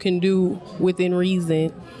 what you can do within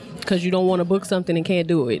reason, because you don't want to book something and can't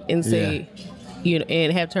do it and say,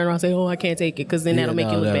 and have turn around and say, oh, I can't take it, because then that'll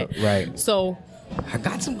make you look bad. Right. So I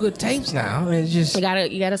got some good tapes now. It's just you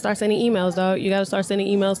gotta start sending emails, dog. You gotta start sending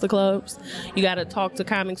emails to clubs. You gotta talk to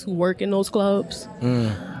comics who work in those clubs.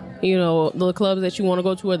 The clubs that you want to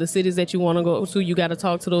go to, or the cities that you want to go to, you got to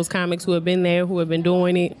talk to those comics who have been there, who have been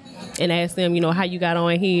doing it, and ask them, how you got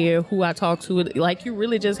on here, who I talked to. Like, you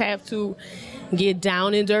really just have to get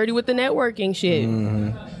down and dirty with the networking shit.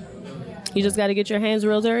 You just got to get your hands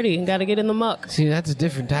real dirty and got to get in the muck. See, that's a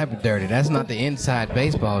different type of dirty. That's not the inside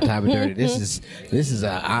baseball type of dirty. This is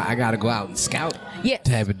I got to go out and scout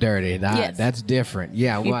type of dirty. That's different.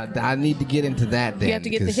 Yeah, well, I need to get into that then. You have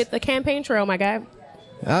to hit the campaign trail, my guy.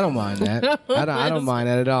 I don't mind that. I don't mind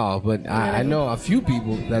that at all. But I know a few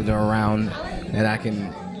people that are around that I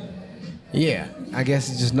can. Yeah, I guess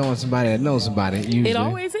it's just knowing somebody that knows somebody. Usually. It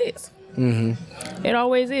always is. Mm-hmm. It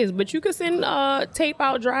always is. But you could send tape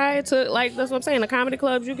out dry to, like, that's what I'm saying, the comedy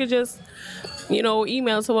clubs. You could just,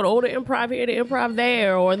 email someone, the improv here, the improv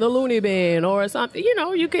there, or the Looney Bin, or something.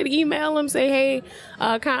 You could email them, say, hey,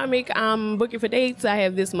 comic, I'm booking for dates. I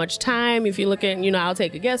have this much time. If you're looking, I'll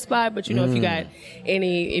take a guest spot. But, if you got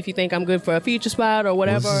if you think I'm good for a feature spot or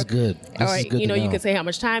whatever. Well, this is good. All right, you could say how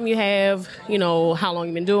much time you have, how long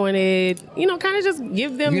you've been doing it. Kind of just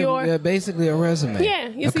give them basically a resume. Yeah,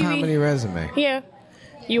 your CV. Comedy resume. Yeah.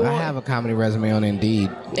 I have a comedy resume on Indeed.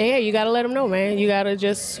 Yeah, you got to let them know, man. You got to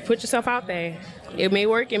just put yourself out there. It may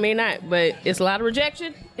work, it may not, but it's a lot of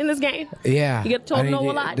rejection in this game. Yeah. You get told no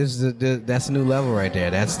a lot. That's a new level right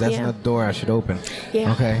there. That's another door I should open.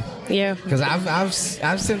 Yeah. Okay. Yeah. Because I've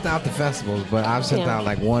sent out the festivals, but I've sent out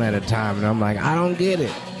like one at a time, and I'm like, I don't get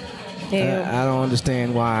it. I don't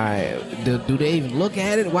understand why. Do they even look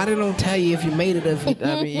at it? Why they don't tell you if you made it? You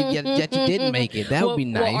didn't make it. That would be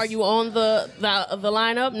nice. Well, are you on the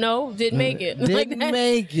lineup? No, didn't make it. Didn't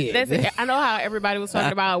make it. That's it. I know how everybody was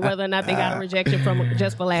talking about whether or not they got a rejection from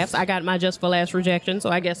Just for Laughs. I got my Just for Laughs rejection, so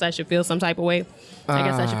I guess I should feel some type of way. I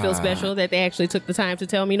guess I should feel special that they actually took the time to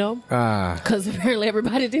tell me no. Because apparently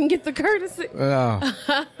everybody didn't get the courtesy.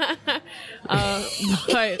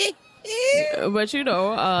 But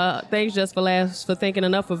thanks Just for Laughs for thinking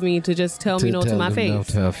enough of me to just tell me no to my face. No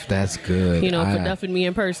tough. That's good. For duffing me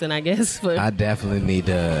in person, I guess. But I definitely need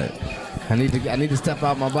to. I need to step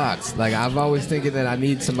out my box. Like, I've always thinking that I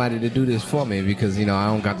need somebody to do this for me because I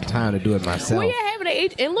don't got the time to do it myself. Well, yeah, have an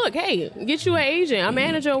agent. And look, hey, get you an agent, a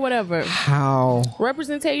manager, or whatever. How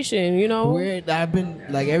representation? Where I've been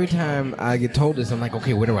like every time I get told this, I'm like,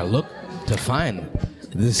 okay, where do I look to find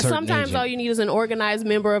sometimes agent? All you need is an organized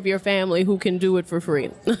member of your family who can do it for free.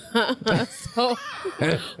 So,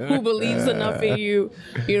 who believes enough in you?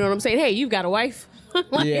 You know what I'm saying? Hey, you've got a wife.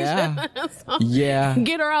 Yeah. So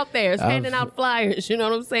get her out there, handing out flyers. You know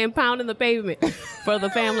what I'm saying? Pounding the pavement for the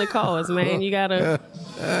family cause, man. You gotta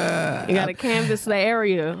canvass the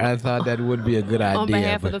area. I thought that would be a good idea on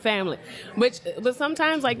behalf of the family. But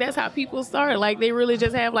sometimes, like, that's how people start. Like, they really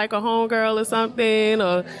just have like a homegirl or something,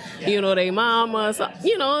 or their mama,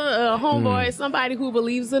 a homeboy, somebody who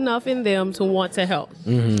believes enough in them to want to help,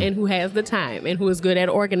 and who has the time and who is good at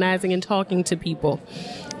organizing and talking to people.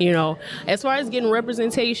 As far as getting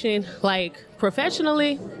representation, like,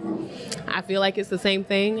 professionally, I feel like it's the same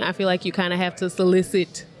thing. I feel like you kind of have to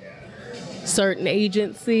solicit certain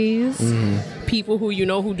agencies, people who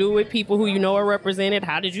who do it, people who are represented.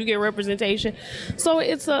 How did you get representation? So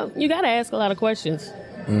you got to ask a lot of questions.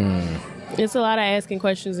 It's a lot of asking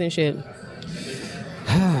questions and shit.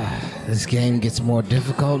 This game gets more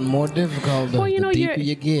difficult and more difficult the deeper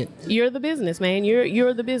you get. You're the business, man.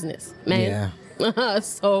 You're the business, man. Yeah.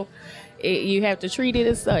 So you have to treat it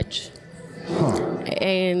as such.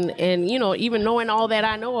 And even knowing all that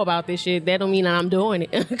I know about this shit, that don't mean I'm doing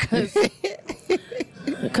it.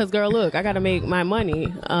 Because girl, look, I got to make my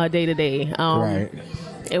money day to day. Right.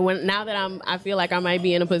 And now that I feel like I might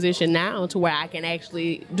be in a position now to where I can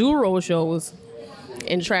actually do road shows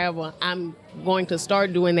and travel, I'm going to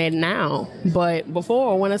start doing that now. But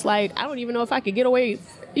before, when it's like, I don't even know if I could get away,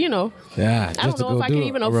 Yeah, I don't know if I can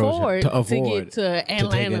even afford to get to Atlanta to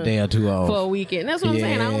take a day or two off for a weekend. That's what I'm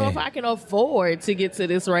saying. I don't know if I can afford to get to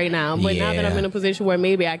this right now. But now that I'm in a position where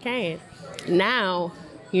maybe I can, now,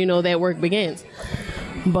 that work begins.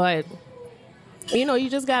 But, you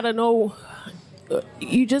just got to know,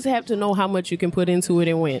 you just have to know how much you can put into it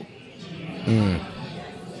and when.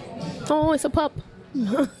 Oh, it's a pup.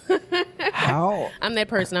 How? I'm that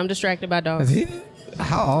person. I'm distracted by dogs.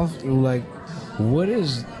 How often, like, what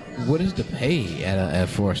is the pay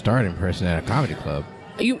for a starting person at a comedy club?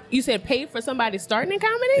 You said pay for somebody starting in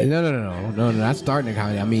comedy? No, not starting in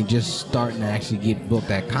comedy. I mean, just starting to actually get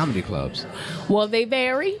booked at comedy clubs. Well, they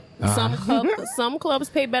vary. Some clubs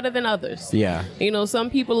pay better than others. Yeah. Some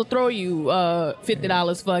people will throw you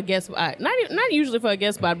 $50 for a guest spot. Not usually for a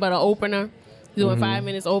guest spot, but an opener. Doing 5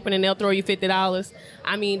 minutes opening, they'll throw you $50.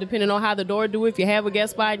 I mean, depending on how the door do it, if you have a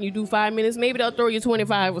guest spot and you do 5 minutes, maybe they'll throw you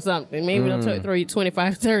 25 or something. Maybe they'll throw you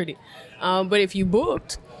 25, 30. But if you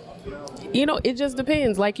booked, it just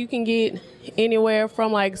depends. Like, you can get anywhere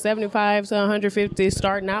from like 75 to 150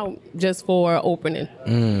 starting out just for opening.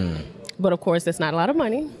 But of course, that's not a lot of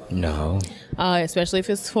money. No. Especially if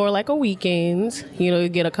it's for like a weekend. You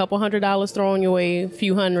get a couple $100 thrown your way, a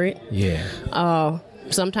few hundred. Yeah.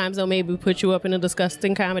 Sometimes they'll maybe put you up in a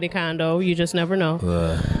disgusting comedy condo. You just never know.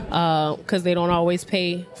 Because they don't always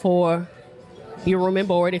pay for your room and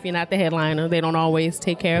board if you're not the headliner. They don't always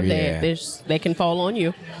take care of that. They can fall on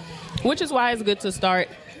you. Which is why it's good to start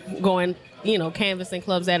going, canvassing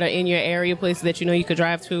clubs that are in your area, places that you could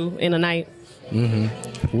drive to in a night.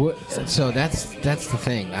 Mm-hmm. So that's the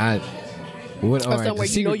thing. Or somewhere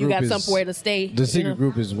you got somewhere to stay. The Secret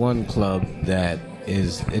Group is one club that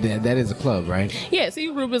is a club, right? Yeah,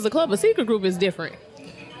 Secret Group is a club, but Secret Group is different.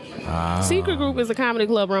 Secret Group is a comedy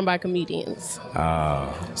club run by comedians.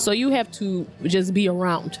 So you have to just be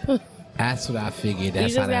around. That's what I figured.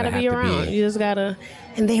 That's you just gotta be around. You just gotta,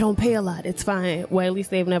 and they don't pay a lot. It's fine. Well, at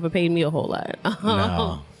least they've never paid me a whole lot.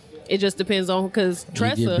 No. It just depends on, because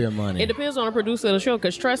Tressa, it depends on the producer of the show,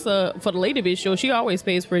 because Tressa, for the Lady Bitch show, she always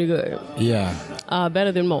pays pretty good. Yeah.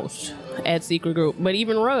 Better than most at Secret Group. But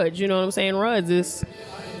even Rudge, you know what I'm saying? Rudge is,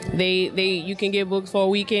 you can get booked for a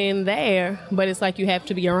weekend there, but it's like you have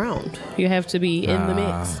to be around. You have to be in the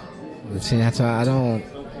mix. See, that's why I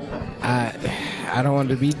don't want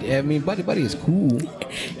to be. I mean, Buddy is cool.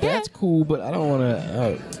 That's cool, but I don't want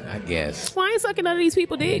to. I guess. Well, I ain't sucking none of these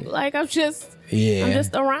people dick. Like, I'm just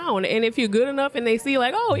around. And if you're good enough, and they see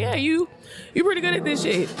like, oh yeah, you pretty good at this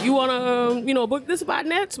shit. You wanna book this spot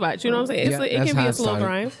and that spot. You know what I'm saying? It can be a slow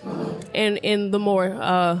grind. And in the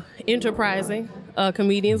more enterprising.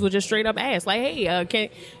 Comedians will just straight up ask, like, hey,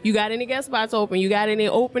 you got any guest spots open? You got any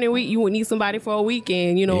opening week? You would need somebody for a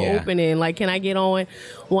weekend, opening. Like, can I get on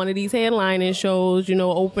one of these headlining shows,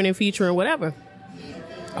 opening, featuring, whatever?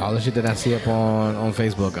 All the shit that I see up on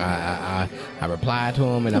Facebook, I reply to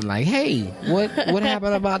them and I'm like, hey, what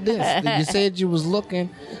happened about this? You said you was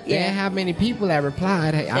looking. Yeah. How many people that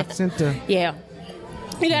replied? Hey, I sent the... Yeah.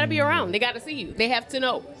 You got to be around. They got to see you. They have to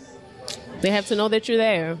know. They have to know that you're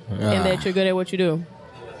there and that you're good at what you do.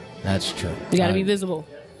 That's true. You got to be visible.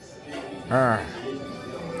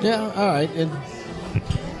 Yeah, all right. And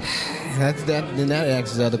that's that. Then that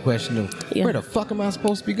answers the other question of where the fuck am I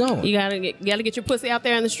supposed to be going? You gotta get your pussy out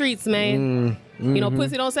there in the streets, man. Mm-hmm.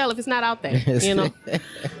 Pussy don't sell if it's not out there.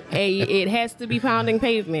 Hey, it has to be pounding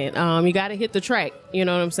pavement. You got to hit the track. You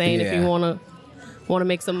know what I'm saying? If you wanna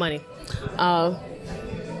make some money.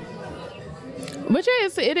 But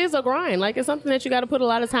it is a grind. Like, it's something that you got to put a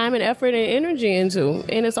lot of time and effort and energy into.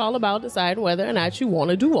 And it's all about deciding whether or not you want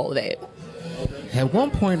to do all that. At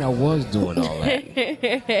one point, I was doing all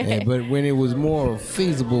that. But when it was more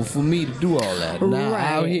feasible for me to do all that. Now,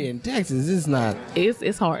 out here in Texas, it's not.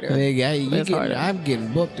 It's harder. Harder. I'm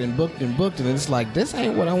getting booked and booked and booked. And it's like, this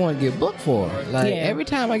ain't what I want to get booked for. Like, every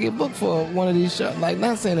time I get booked for one of these shows, like,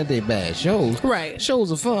 not saying that they bad shows. Right.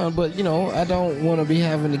 Shows are fun, but, I don't want to be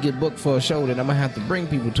having to get booked for a show that I'm going to have to bring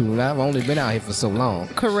people to. And I've only been out here for so long.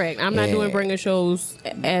 Correct. I'm not doing bringing shows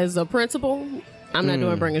as a principal. I'm not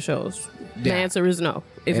doing bringing shows. The answer is no.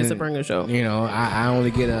 If it's a bringer show, I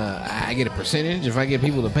only get a percentage if I get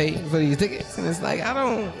people to pay for these tickets, and it's like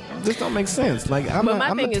this don't make sense. Like I'm a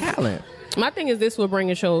talent. My thing is this with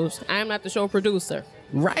bringing shows. I am not the show producer.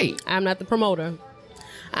 Right. I'm not the promoter.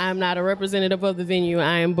 I'm not a representative of the venue.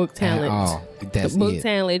 I am book talent. That's book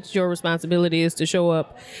talent. Your responsibility is to show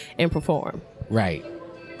up and perform. Right.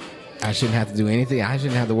 I shouldn't have to do anything. I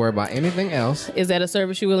shouldn't have to worry about anything else. Is that a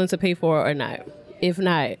service you're willing to pay for or not? If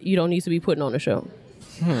not, you don't need to be putting on a show.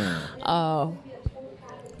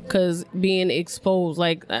 Because being exposed,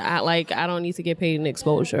 I don't need to get paid in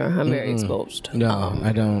exposure. I'm very exposed. No,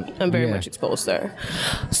 I don't. I'm very much exposed, sir.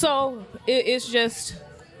 So it's just,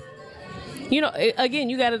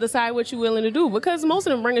 again, you got to decide what you're willing to do, because most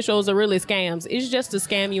of them bringer shows are really scams. It's just to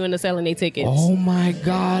scam you into selling their tickets. Oh my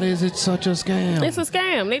God, is it such a scam? It's a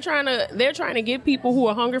scam. They're trying to get people who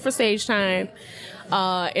are hungry for stage time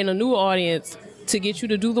and a new audience to get you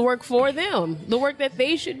to do the work for them, the work that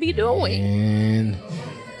they should be doing. And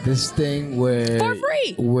this thing for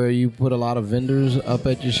free, where you put a lot of vendors up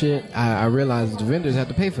at your shit, I realized the vendors have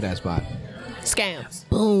to pay for that spot. Scams.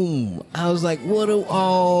 Boom. I was like,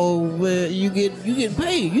 you get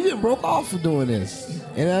paid. You get broke off for doing this.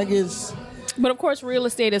 And I guess. But of course, real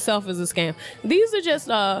estate itself is a scam. These are just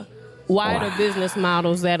wider business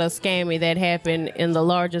models that are scammy, that happen in the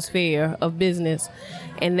larger sphere of business,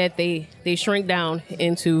 and that they shrink down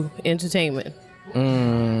into entertainment.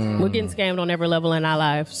 We're getting scammed on every level in our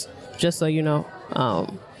lives, just so you know.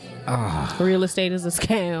 Real estate is a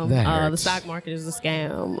scam. The stock market is a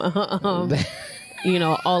scam.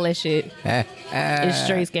 all that shit is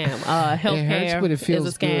straight scam. Healthcare but it feels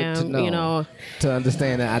is a scam. good to know, to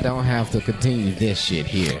understand that I don't have to continue this shit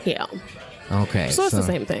here. Yeah. Okay. So it's the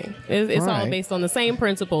same thing. It's all right. based on the same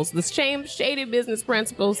principles, the same shady business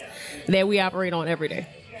principles that we operate on every day.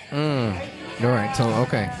 All right. So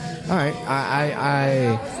okay. All right.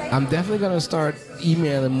 I'm definitely gonna start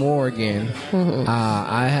emailing more again.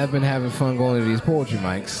 I have been having fun going to these poetry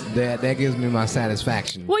mics. That gives me my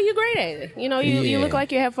satisfaction. Well, you're great at it. You look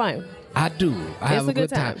like you have fun. I do. I have a good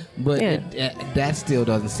time. But that still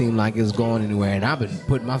doesn't seem like it's going anywhere. And I've been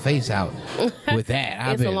putting my face out with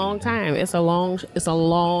that. It's a long time. It's a long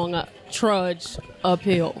trudge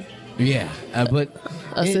uphill. Yeah, but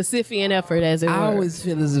a Sisyphean effort, as it were. I always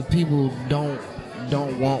feel as if people don't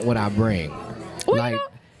want what I bring. Well, like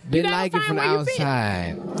they like it from the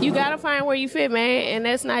outside. You gotta find where you fit, man, and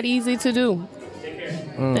that's not easy to do.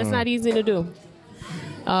 That's not easy to do.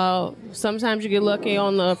 Sometimes you get lucky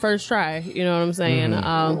on the first try. You know what I'm saying?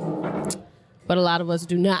 But a lot of us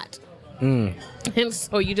do not. And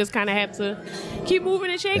so you just kind of have to keep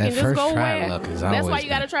moving and shaking. That just go where. That's why you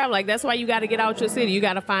got to travel. Like, that's why you got to get out your city. You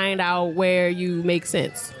got to find out where you make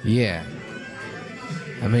sense. Yeah.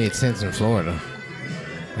 I made sense in Florida.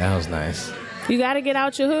 That was nice. You got to get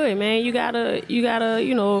out your hood, man. You gotta,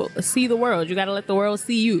 see the world. You got to let the world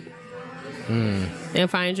see you. And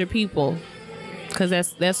find your people. Because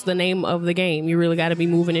that's the name of the game. You really got to be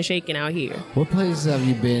moving and shaking out here. What places have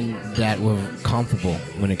you been that were comfortable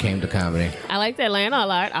when it came to comedy? I liked Atlanta a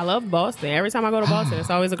lot. I love Boston. Every time I go to Boston, it's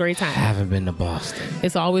always a great time. I haven't been to Boston.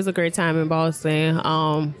 It's always a great time in Boston.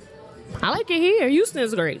 I like it here.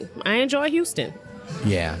 Houston's great. I enjoy Houston.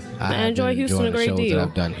 Yeah. I enjoy Houston a great deal. That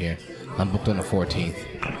I've done here. I'm booked on the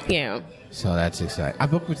 14th. Yeah. So that's exciting. I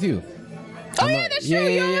booked with you. Oh, yeah, that's true.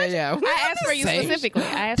 Yeah. I asked for you specifically.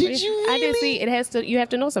 I did see it has to. You have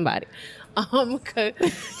to know somebody.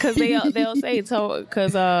 Because they'll say so.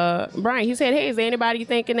 Because Brian, he said, "Hey, is there anybody you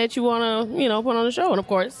thinking that you wanna put on the show?" And of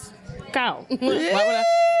course, Kyle. Why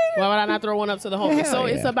would I not throw one up to the homies? So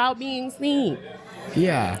it's about being seen.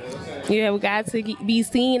 Yeah. Yeah, we got to be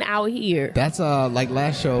seen out here. That's like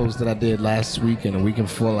last shows that I did last week and the weekend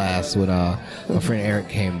before last when my friend Eric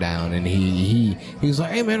came down and he was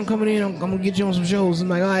like, "Hey man, I'm coming in. I'm gonna get you on some shows." I'm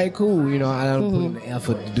like, "All right, cool." I don't put in the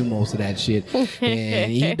effort to do most of that shit,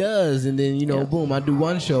 and he does. And then boom, I do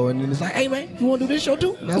one show, and then it's like, "Hey man, you want to do this show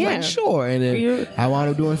too?" And I was like, "Sure." And then I wound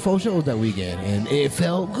up doing 4 shows that weekend, and it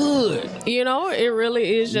felt good. It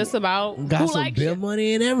really is just about got who some likes bill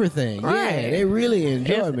money and everything. Right. Yeah, they really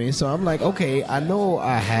enjoyed me. So I'm like, okay, I know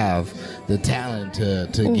I have the talent to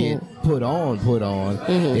get put on.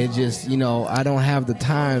 It just, I don't have the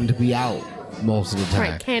time to be out most of the time.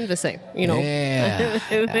 Right, canvassing,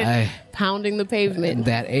 Yeah. Pounding the pavement.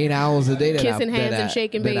 That 8 hours a day Kissing hands and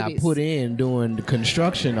shaking that babies. I put in doing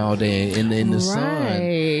construction all day in the sun.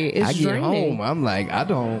 It's I get draining. home, I'm like, I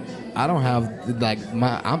don't have like I'm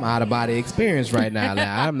out of body experience right now. Like,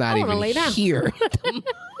 I'm not even lay down. here.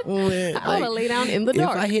 I want to lay down in the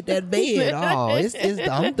dark. If I hit that bed,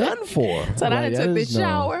 I'm done for. So I took this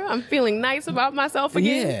shower. I'm feeling nice about myself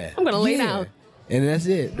again. Yeah, I'm gonna lay down. And that's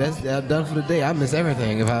it. I'm done for the day. I miss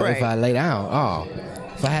everything if I lay down. Oh,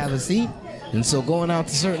 if I have a seat. And so going out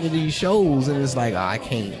to certain of these shows, and it's like, I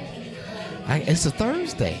can't. It's a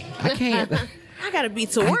Thursday. I can't. I gotta be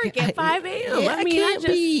to work at 5 a.m. I can't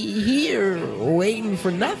be here waiting for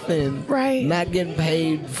nothing. Right. Not getting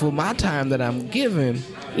paid for my time that I'm giving.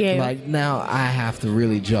 Yeah. Like, now I have to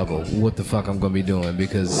really juggle what the fuck I'm gonna be doing,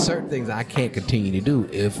 because certain things I can't continue to do,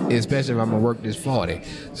 especially if I'm gonna work this 40,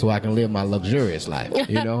 so I can live my luxurious life.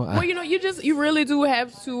 Well, you really do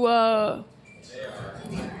have to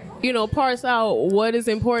parse out what is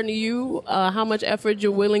important to you, how much effort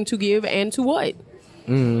you're willing to give, and to what.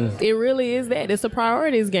 It really is that. It's a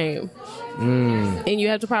priorities game. And you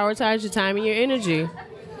have to prioritize your time and your energy.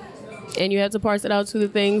 And you have to parse it out to the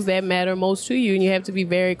things that matter most to you. And you have to be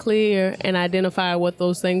very clear and identify what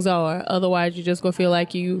those things are. Otherwise, you're just going to feel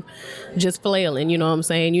like you just flailing. You know what I'm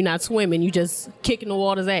saying? You're not swimming. You just kicking the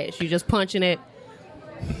water's ass. You're just punching it.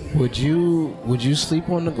 Would you sleep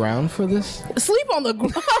on the ground for this? Sleep on the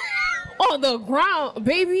ground? On the ground,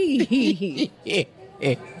 baby.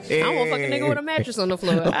 I won't fuck a nigga with a mattress on the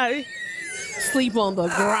floor. I sleep on the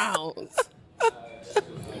ground.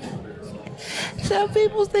 Some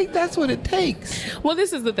people think that's what it takes. Well,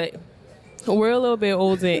 this is the thing. We're a little bit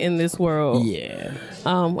older in this world. Yeah.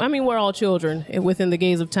 We're all children within the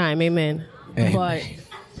gaze of time. Amen. But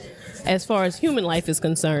as far as human life is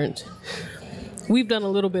concerned, we've done a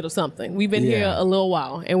little bit of something. We've been Yeah. here a little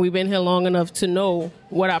while, and we've been here long enough to know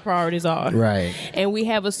what our priorities are. Right. And we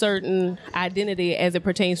have a certain identity as it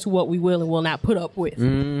pertains to what we will and will not put up with.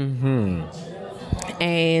 Mm-hmm.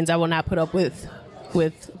 And I will not put up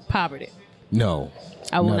with poverty. No.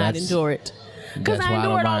 I will No, not that's- endure it. Because that's I why I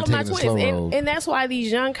don't endured all mind of my taking the slow 20s. road. And that's why these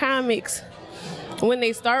young comics, when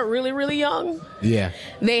they start really, really young, Yeah.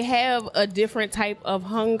 they have a different type of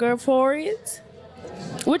hunger for it,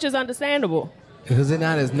 which is understandable. Because they're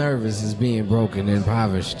not as nervous as being broke and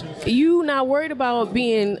impoverished. You not worried about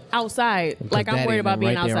being outside like I'm worried about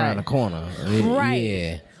being right there around the outside. corner. Right.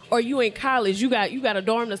 Yeah. Or you in college, you got a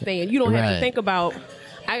dorm to stay in. You don't have Right. to think about,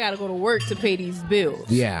 I got to go to work to pay these bills.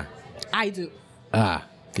 Yeah. I do. Ah.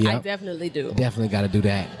 I Yeah. definitely do. Definitely got to do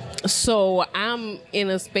that. So I'm in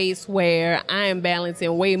a space where I am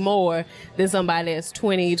balancing way more than somebody that's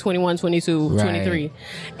 20, 21, 22, Right. 23.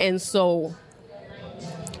 And so,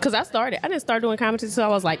 because I didn't start doing comedy until I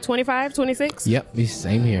was like 25, 26. Yep.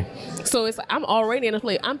 Same here. So I'm already in a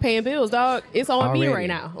place. I'm paying bills, dog. It's on me Already. right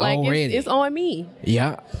now. Like Already. it's on me.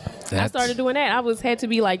 Yeah. I started doing that. Had to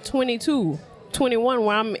be like 22, 21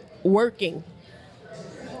 where I'm working.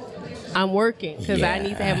 I'm working because I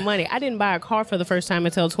need to have money. I didn't buy a car for the first time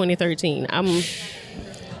until 2013. I'm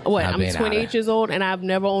I've been 28 years old and I've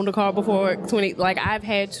never owned a car before 20. Like I've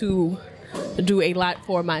had to do a lot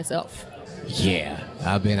for myself. Yeah.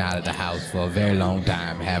 I've been out of the house for a very long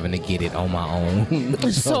time having to get it on my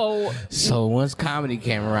own. So once comedy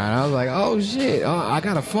came around, I was like, oh shit, I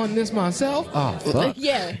gotta fund this myself? Oh fuck.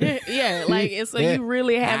 yeah. Like and so you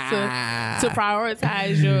really have to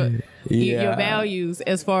prioritize your values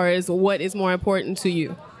as far as what is more important to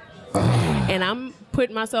you. And I'm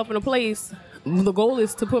putting myself in a place. The goal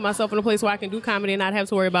is to put myself in a place where I can do comedy and not have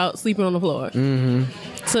to worry about sleeping on the floor.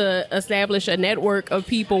 Mm-hmm. To establish a network of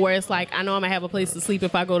people where it's like, I know I'm going to have a place to sleep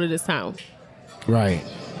if I go to this town. Right.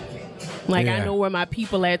 Like, Yeah. I know where my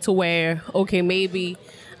people at to where, okay, maybe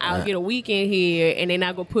I'll get a weekend here and they're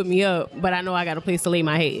not going to put me up, but I know I got a place to lay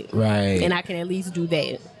my head. Right. And I can at least do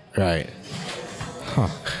that. Right. Huh.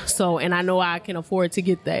 So, and I know I can afford to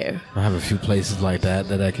get there. I have a few places like that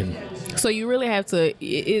I can. So you really have to.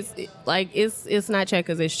 It's not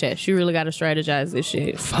checkers, it's chess. You really got to strategize this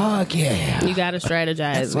shit. Fuck yeah. You got to strategize.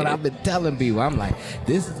 That's what I've been telling people. I'm like,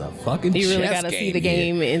 this is a fucking You really got to see the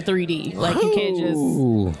game in 3D. Like you can't just.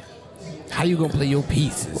 Ooh. How you gonna play your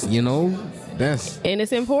pieces? You know, that's. And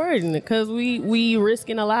it's important because we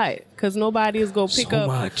risking a lot. Because nobody is gonna pick So up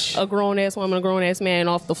much. a grown ass woman, a grown ass man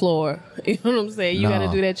off the floor. You know what I'm saying? You got to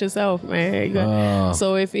No. do that yourself, man. You got,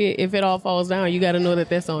 so if it all falls down, you got to know that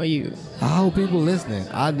that's on you. I hope people listening.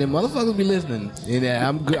 The motherfuckers be listening, and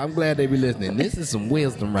I'm glad they be listening. This is some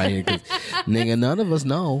wisdom right here, cause nigga, none of us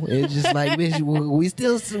know. It's just like bitch, we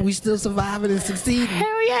still surviving and succeeding.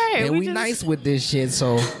 Hell yeah, and we just, nice with this shit.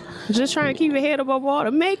 So just trying to keep your head above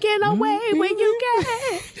water, making a way when you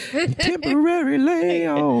can. temporary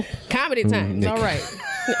layoff. Comedy times, all right.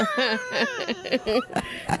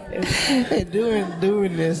 And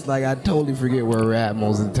doing this, like I totally forget where we're at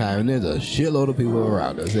most of the time, and there's a shitload of people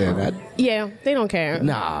around us, and Yeah, they don't care.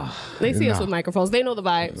 nah, They see us with microphones. They know the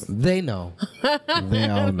vibes. They know. They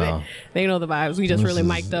all know. They know the vibes. We just really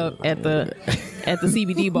mic'd up at the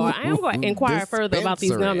CBD bar. I am going to inquire further about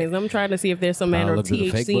these Dispensary. gummies. I'm trying to see if there's some manner of Look at the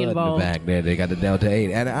fake THC bud in involved. the back there. They got the Delta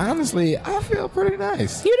 8, and honestly, I feel pretty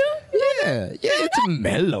nice. You do? Yeah, it's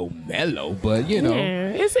mellow, but you know.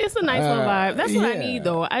 Yeah, it's a nice little vibe. That's what I yeah. need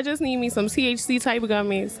though. I just need me some THC type of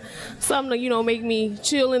gummies, something to make me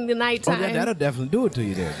chill in the Oh, nighttime. that'll definitely do it to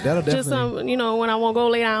you then. That'll just definitely. some when I won't go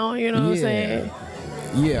lay down. You know what I'm saying?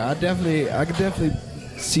 Yeah, I could definitely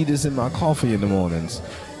see this in my coffee in the mornings.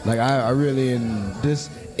 Like I really in this.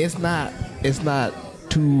 It's not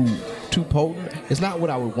too potent. It's not what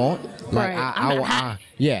I would want. Like Right. I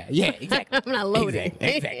yeah, exactly. I'm not loaded.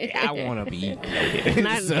 Exactly. I want to be loaded.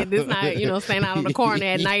 Not, this not staying out on the corner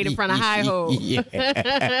at night in front of high ho. Yeah.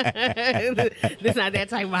 This not that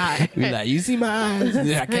type of high. Be like, you see my eyes?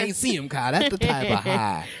 I can't see them, Kyle. That's the type of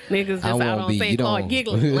high. Niggas just I out won't on be. St. You Claude don't.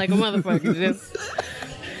 giggling like a motherfucker. Just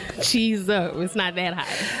cheese up. It's not that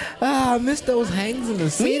high. I miss those hangs in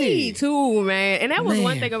the city. Me too, man. And that was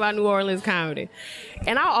one Man. thing about New Orleans comedy.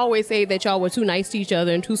 And I always say that y'all were too nice to each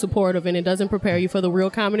other and too supportive, and it doesn't prepare you for the real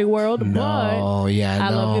comedy world. No, but yeah, I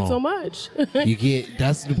know. loved it so much. You get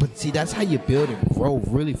that's how you build and grow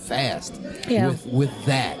really fast. Yeah. With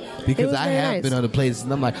that, It because was I very have nice. been other places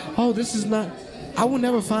and I'm like, oh, this is not. I will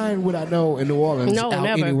never find what I know in New Orleans No, out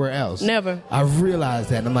never. anywhere else. Never. I realized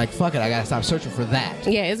that, and I'm like, fuck it, I gotta stop searching for that.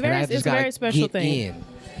 Yeah, it's And I very- just it's a gotta very special get thing. in.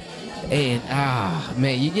 And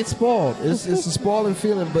man, you get spoiled. It's a spoiling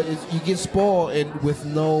feeling, but you get spoiled and with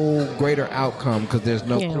no greater outcome because there's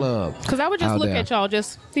no club. Because I would just look at y'all,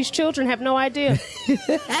 just these children have no idea.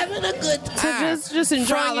 Having a good time. So just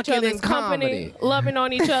enjoying each other's company, loving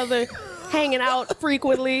on each other, hanging out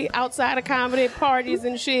frequently outside of comedy parties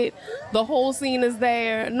and shit. The whole scene is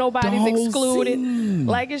there. Nobody's excluded. Scene.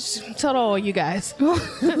 Like, it's to all you guys.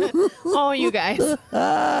 All you guys.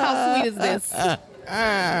 How sweet is this?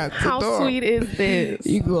 How sweet is this?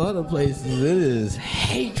 You go other places, it is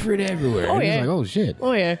hatred everywhere. Oh, and yeah. It's like, oh shit.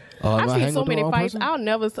 Oh yeah. I've seen so many fights. Person?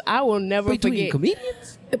 I will never Between forget.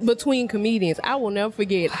 comedians? Between comedians, I will never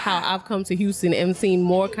forget how I've come to Houston and seen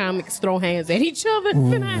more comics throw hands at each other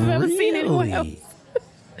than I've ever seen anywhere else.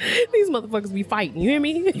 These motherfuckers be fighting. You hear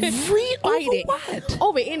me? Over what?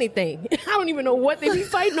 Over anything. I don't even know what they be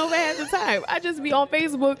fighting over half the time. I just be on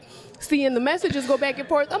Facebook seeing the messages go back and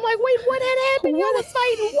forth. I'm like, wait, what had happened? Y'all was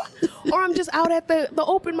fighting? What? Or I'm just out at the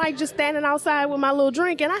open mic just standing outside with my little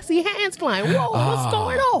drink and I see hands flying. Whoa, what's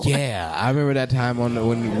going on? Yeah, I remember that time when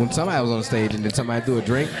somebody was on stage and then somebody threw a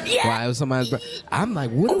drink. Yeah. While it was somebody's. I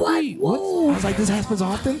was like, this happens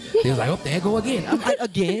often? They was like, oh, there I go again. I'm like,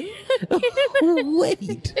 again?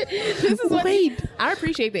 Wait. I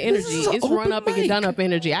appreciate the energy. It's run up and get done up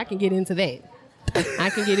energy. I can get into that. I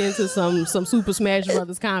can get into some Super Smash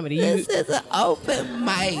Brothers comedy. This is an open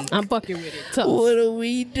mic. I'm fucking with it. Tough. What are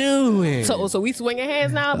we doing? So we swinging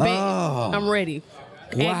hands now? Bet. I'm ready.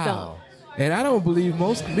 Wow. And I don't believe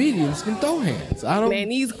most comedians can throw hands. I don't. Man,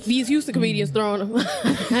 these Houston comedians throwing them.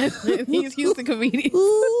 These Houston comedians.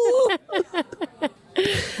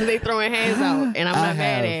 They throwing hands out, and I'm not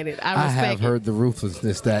mad at it. I have heard the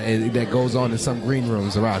ruthlessness that goes on in some green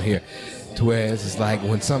rooms around here. To where it's just like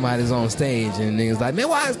when somebody's on stage and niggas like, man,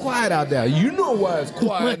 why is quiet out there? You know why it's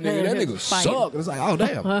quiet, nigga. That nigga suck. It's like, oh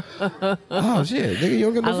damn. Oh shit, nigga, you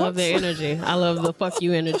don't get no I love the energy. I love the fuck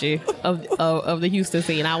you energy of the Houston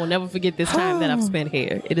scene. I will never forget this time that I've spent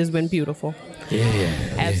here. It has been beautiful. Yeah.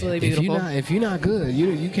 Absolutely beautiful. If you're not good,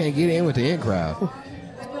 you can't get in with the in crowd.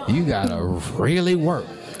 You gotta really work.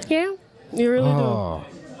 Yeah, you really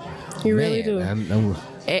do. You really do.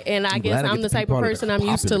 And I guess I'm the type of person, I'm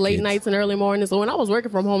used to late nights and early mornings. So when I was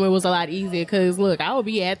working from home, it was a lot easier because, look, I will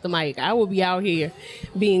be at the mic. I will be out here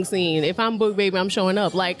being seen. If I'm booked, baby, I'm showing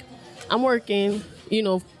up. Like, I'm working,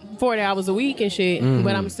 40 hours a week and shit,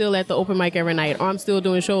 but I'm still at the open mic every night. Or I'm still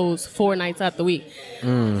doing shows 4 nights out the week.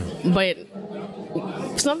 But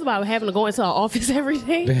something about having to go into an office every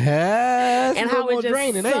day and how it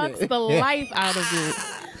just sucks the life out of you.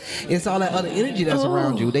 It's all that other energy that's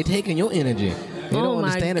around you. They taking your energy. They don't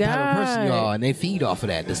understand the type of person you are, and they feed off of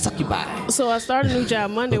that. They suck you by. So I started a new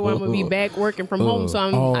job Monday where I'm gonna be back working from home. So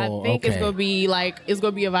I think it's gonna be it's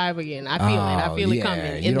gonna be a vibe again. I feel it. I feel it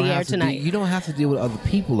coming in the air tonight. You don't have to deal with other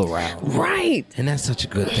people around, right? And that's such a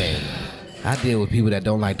good thing. I deal with people that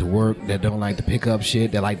don't like to work, that don't like to pick up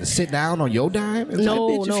shit, that like to sit down on your dime. It's no,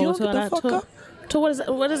 like, bitch, if you don't get the fuck up. So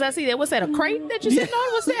what does that see? What's that? A crate that you sitting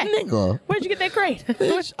on? What's that? Nigga. Where'd you get that crate?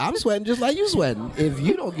 Bitch, I'm sweating just like you sweating. If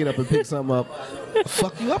you don't get up and pick something up,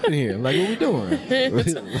 fuck you up in here. Like, what we doing?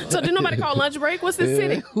 So did nobody call lunch break? What's this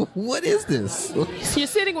sitting? What is this? You're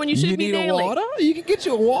sitting when you should be daily. You need a water? You can get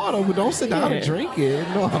your water, but don't sit down and drink it.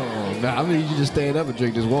 No, I mean, you just stand up and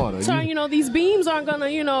drink this water. So, these beams aren't gonna,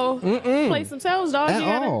 place themselves, dog. At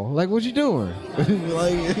all. Like, what you doing?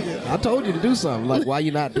 Like, I told you to do something. Like, why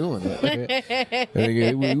you not doing it?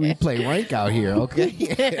 We play rank out here,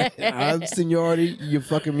 okay? I'm seniority, you're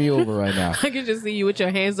fucking me over right now. I can just see you with your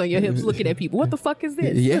hands on your hips looking at people. What the fuck is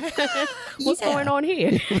this? Yeah. What's going on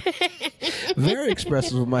here? Very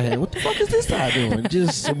expressive with my hand. What the fuck is this guy doing?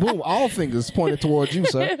 Just boom, all fingers pointed towards you,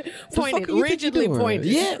 sir. Pointed, rigidly pointed.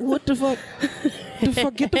 Yeah, what the fuck?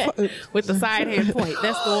 Get the fuck. With the side hand point.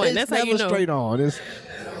 That's the one. It's That's how you know. straight on. It's,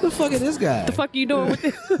 the fuck is this guy? The fuck you doing with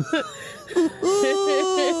this?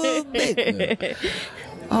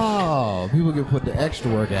 Oh, people can put the extra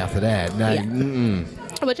work after that. Now,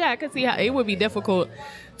 But yeah, I could see how it would be difficult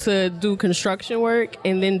to do construction work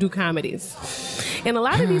and then do comedies. And a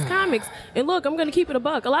lot of these comics, and look, I'm going to keep it a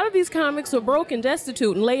buck. A lot of these comics are broke and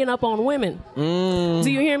destitute and laying up on women. Do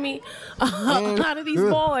you hear me? A lot of these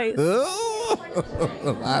boys.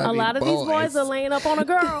 A lot of these boys are laying up on a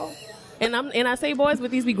girl. And I say boys,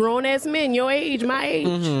 but these be grown ass men, your age, my age,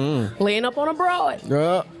 laying up on a broad.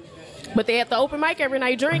 But they at the open mic every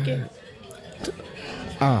night drinking.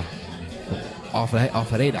 Off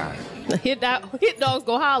of they dime. Hit dogs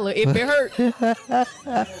go holler if it hurt.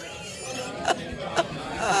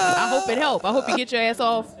 I hope it help. I hope you get your ass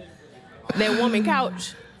off that woman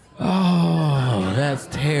couch. Oh, that's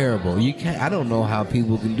terrible. You can't. I don't know how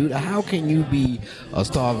people can do that. How can you be a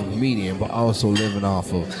starving comedian but also living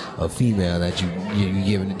off of a female that you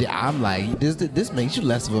giving? I'm like, this makes you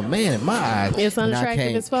less of a man in my eyes. It's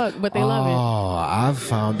unattractive as fuck, but they love it. Oh, I've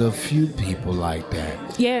found a few people like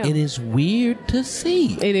that. Yeah, and it's weird to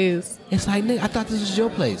see. It is. It's like, nigga, I thought this was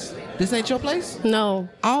your place. This ain't your place? No.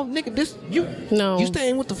 Oh, nigga, No. You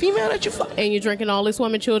staying with the female that you fuck? And you're drinking all this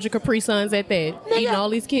woman children Capri Suns at that. Nigga. Eating all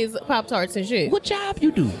these kids Pop-Tarts and shit. What job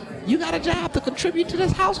you do? You got a job to contribute to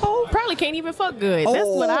this household? Probably can't even fuck good. That's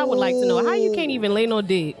what I would like to know. How you can't even lay no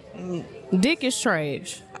dick? Dick is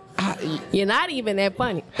trash. You're not even that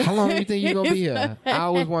funny. How long do you think you're going to be here? I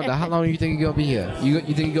always wonder, how long do you think you're going to be here? You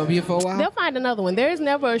think you're going to be here for a while? They'll find another one. There's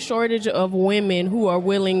never a shortage of women who are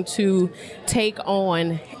willing to take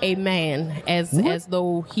on a man as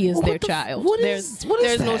though he is their child. There's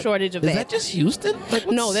that? No shortage of Is that. that just Houston?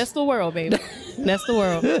 No, that's the world, baby. That's the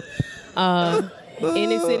world.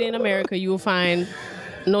 Any city in America, you will find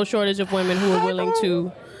no shortage of women who are willing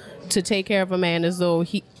to take care of a man as though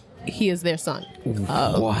he is their son.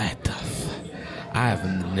 What the I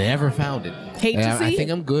have never found it. Hate to see I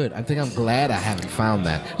think I'm good. I think I'm glad I haven't found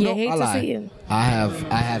that. Yeah, no, hate I to lied. see it. I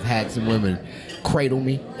have had some women cradle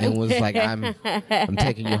me and was like, I'm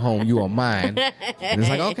taking you home. You are mine. And it's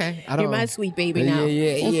like, okay, I don't. You're my sweet baby now.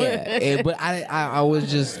 Yeah. But I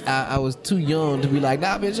was too young to be like,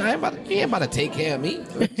 nah, bitch, you ain't about to take care of me.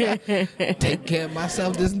 Take care of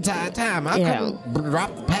myself this entire time. I'll come and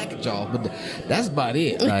drop the package off, but that's about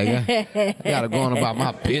it. Like, I gotta go on about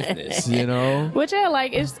my business, you know. Which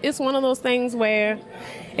it's one of those things where,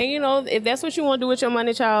 and if that's what you want to do with your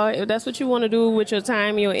money, child, if that's what you want to do with your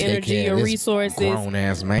time, your energy, your resources,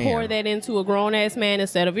 grown-ass man. Pour that into a grown-ass man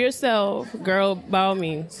instead of yourself, girl, by all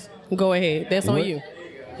means, go ahead. That's on you.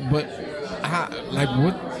 But,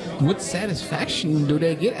 what satisfaction do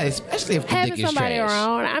they get, especially if the having dick is somebody trash?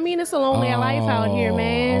 around? I mean, it's a lonely life out here,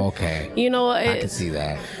 man. Okay. I can see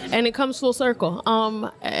that. And it comes full circle.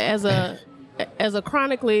 As a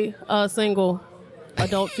chronically single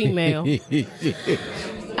adult female,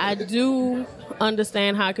 I do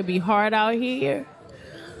understand how it could be hard out here,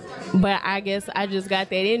 but I guess I just got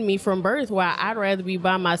that in me from birth where I'd rather be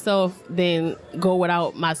by myself than go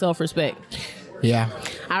without my self-respect. Yeah.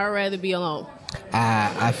 I'd rather be alone.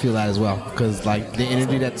 I feel that as well, because like the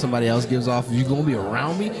energy that somebody else gives off, if you're gonna be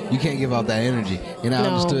around me, you can't give off that energy. And I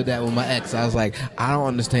understood that with my ex. I was like, I don't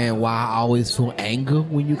understand why I always feel anger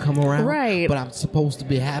when you come around, right? But I'm supposed to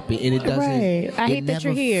be happy, and it doesn't. Right. I hate that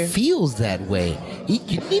you're here. Feels that way. You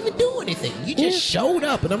didn't even do anything. You just showed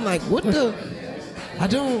up, and I'm like, what the. I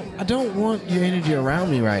don't want your energy around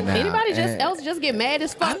me right now. Anybody else just get mad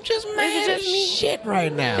as fuck? I'm just mad as shit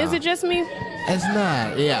right now. Is it just me? It's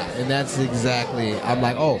not. Yeah, and that's exactly. I'm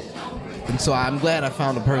like, oh, and so I'm glad I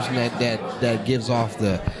found a person that gives off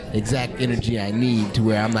the exact energy I need to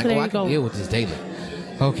where I'm like, I can deal with this daily.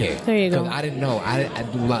 Okay. There you go. I didn't know. I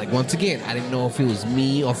like once again, I didn't know if it was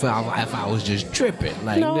me or if I was just tripping.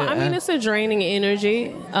 Like, no, I mean it's a draining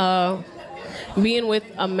energy. Being with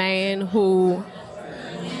a man who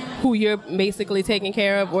you're basically taking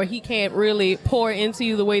care of, or he can't really pour into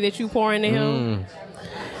you the way that you pour into him.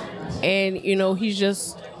 And, he's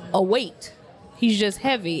just a weight. He's just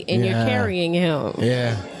heavy, and you're carrying him.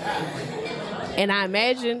 Yeah. And I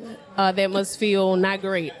imagine that must feel not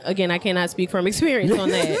great. Again, I cannot speak from experience on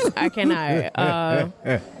that. I cannot.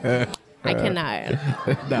 I cannot.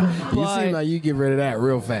 You seem like you get rid of that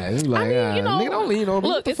real fast. You're like, nigga, don't lean over.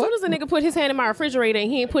 Look, as soon as a nigga put his hand in my refrigerator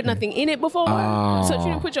and he ain't put nothing in it before, so you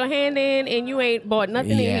didn't put your hand in and you ain't bought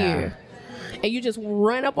nothing in here, and you just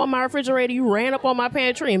ran up on my refrigerator, you ran up on my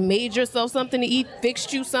pantry and made yourself something to eat,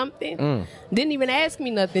 fixed you something, didn't even ask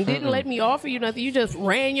me nothing, didn't let me offer you nothing, you just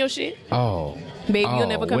ran your shit. Baby, you'll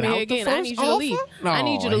never come in here again. I need you to leave. I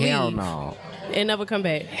need you to leave. Hell no. And never come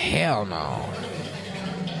back. Hell no.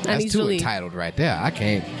 That's too entitled right there. I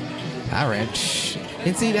can't. I ran.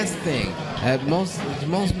 And see, that's the thing.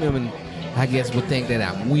 Most women, I guess, would think that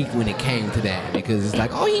I'm weak when it came to that, because it's like,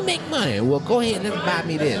 oh, you make money. Well, go ahead and let's buy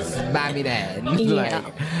me this, buy me that. And you're like,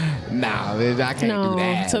 nah, bitch, I can't do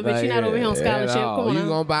that. So, bitch, you're not over here on scholarship. Come on. You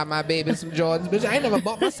gonna buy my baby some Jordans? Bitch, I ain't never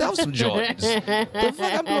bought myself some Jordans. The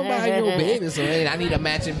fuck I'm gonna buy your baby some? I need a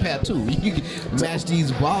matching pair too. You can match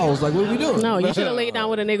these balls. Like, what are we doing? No, you should have laid down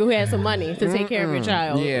with a nigga who had some money to take care of your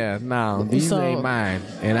child. Yeah, no, these ain't mine,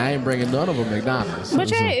 and I ain't bringing none of them McDonald's. But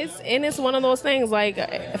it's one of those things.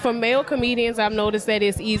 Like, for male comedians, I've noticed that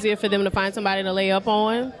it's easier for them to find somebody to lay up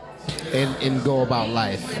on. and go about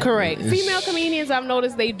life. Correct. Female comedians, I've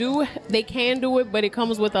noticed they can do it, but it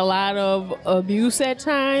comes with a lot of abuse at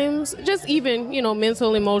times. Just even,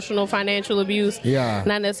 mental, emotional, financial abuse. Yeah.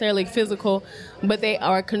 Not necessarily physical, but they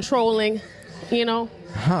are controlling,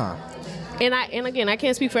 Huh. And again, I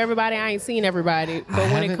can't speak for everybody. I ain't seen everybody.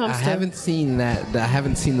 But when it comes to... I haven't seen that. I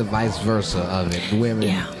haven't seen the vice versa of it.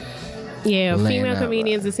 Women. Yeah, female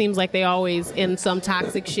comedians, it seems like they always in some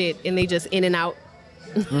toxic shit and they just in and out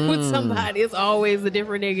with somebody. It's always a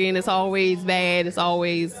different nigga and it's always bad. It's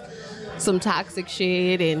always some toxic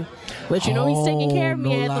shit. But he's taking care of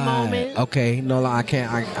me at the moment. Okay, no lie. I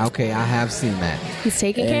have seen that. He's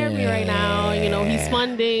taking care of me right now. He's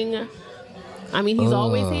funding. I mean, he's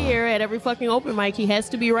always here at every fucking open mic. He has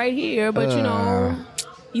to be right here, but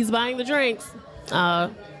he's buying the drinks.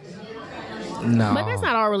 No. But that's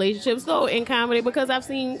not our relationships, though, in comedy, because I've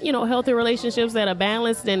seen, healthy relationships that are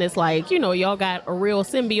balanced, and it's like, y'all got a real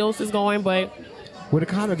symbiosis going, but... With a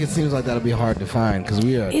comic, it seems like that'll be hard to find, because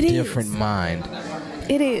we are a different mind.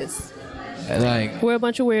 It is. Like... We're a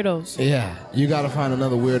bunch of weirdos. Yeah. You gotta find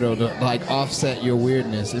another weirdo to, offset your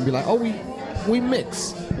weirdness and be like, oh, we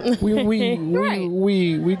mix. We right.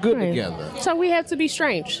 we good together. So we have to be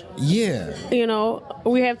strange. Yeah.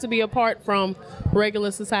 We have to be apart from regular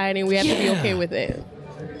society, and we have to be okay with it.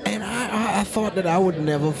 And I thought that I would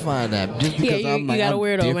never find that just because you got a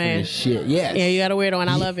weirdo, man. Shit. Yes. Yeah, you got a weirdo, and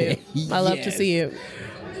I love it. I love to see it.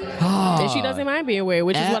 And she doesn't mind being weird,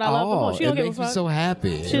 which is what I love the most. She don't give a fuck. It makes me so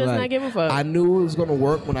happy. She does not give a fuck. I knew it was going to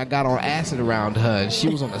work when I got on acid around her. She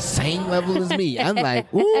was on the same level as me. I'm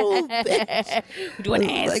like, ooh, bitch.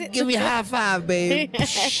 Doing acid. Like, give me a high five, babe.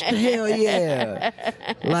 Hell yeah.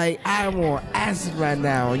 Like, I'm on acid right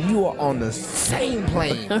now, and you are on the same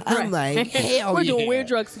plane. I'm like, hell We're yeah. doing weird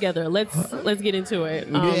drugs together. Let's get into it.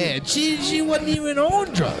 Yeah, she wasn't even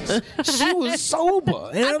on drugs. She was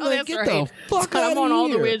sober. And I'm like, get the fuck out of here. I'm on all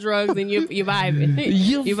the weird drugs and you vibing.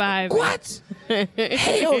 You vibing. What?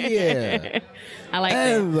 Hell yeah. I like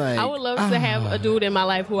that. I would love to have a dude in my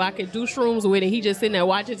life who I could do shrooms with, and he just sitting there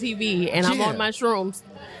watching TV, and I'm on my shrooms.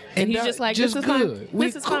 And he's just like, this is fine.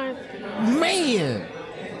 This is fine. Man.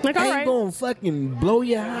 Like, all I ain't right. gonna fucking blow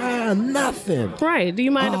your high or nothing. Right. Do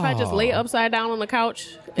you mind if I just lay upside down on the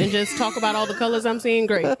couch and just talk about all the colors I'm seeing?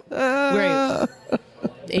 Great. Great.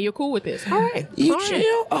 And you're cool with this. All right. You all chill?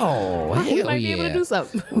 Right. Oh, hell We might be able to do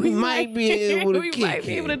something. We might be able to We might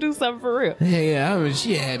be able to do something for real. Yeah, I mean,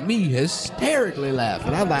 she had me hysterically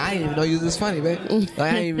laughing. I'm like, I didn't even know you was this funny, babe. Like,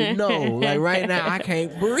 I didn't even know. Like, right now, I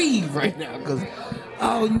can't breathe right now because...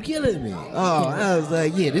 Oh, you killing me. Oh, I was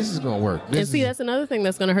like, yeah, this is going to work. That's another thing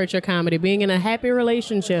that's going to hurt your comedy, being in a happy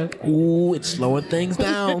relationship. Ooh, it's slowing things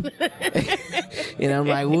down. And I'm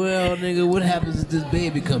like, well, nigga, what happens if this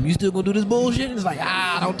baby come? You still going to do this bullshit? It's like,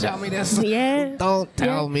 don't tell me this. Yeah. Don't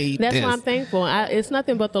tell me That's this. why I'm thankful. It's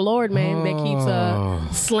nothing but the Lord, man, that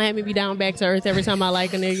keeps slamming me down back to earth every time I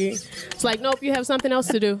like a nigga. It's like, nope, you have something else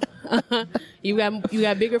to do. You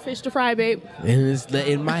got bigger fish to fry, babe. And it's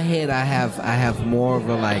in my head, I have more of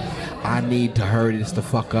a like, I need to hurry this the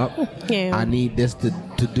fuck up. Yeah. I need this to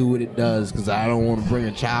do what it does because I don't want to bring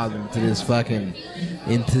a child into this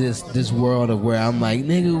world of where I'm like,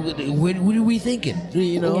 nigga, what are we thinking?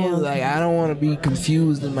 Like I don't want to be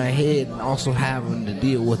confused in my head and also having to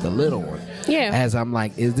deal with a little one. Yeah. As I'm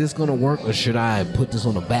like, is this gonna work or should I put this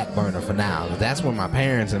on the back burner for now? That's where my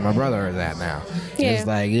parents and my brother are at now. Yeah. It's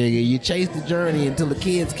like you chase the journey until the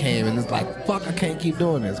kids came, and it's like, fuck, I can't keep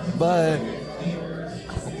doing this. But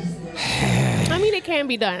I mean, it can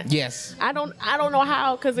be done. yes, I don't know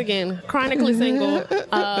how, because again, chronically single,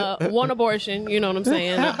 one abortion. You know what I'm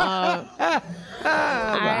saying?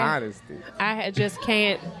 honesty. Just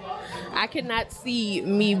can't. I could not see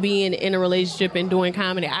me being in a relationship and doing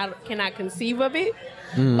comedy. I cannot conceive of it.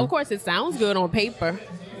 Of course, it sounds good on paper.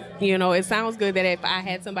 It sounds good that if I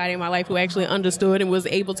had somebody in my life who actually understood and was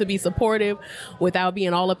able to be supportive without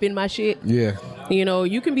being all up in my shit. Yeah.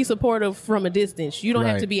 You can be supportive from a distance. You don't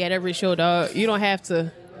have to be at every show, dog. You don't have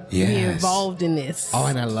to be involved in this. Oh,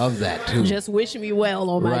 and I love that too. Just wish me well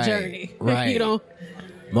on my journey. Right.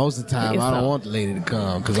 Most of the time, I don't want the lady to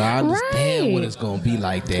come because I understand what it's going to be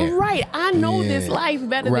like there. Right. I know this life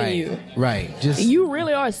better than you. Right. You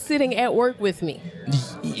really are sitting at work with me.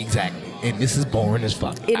 Exactly. And this is boring as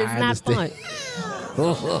fuck. It is not fun.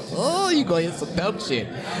 You gonna hear some dumb shit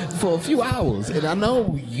for a few hours, and I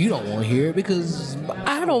know you don't want to hear it because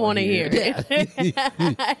I don't want to hear it.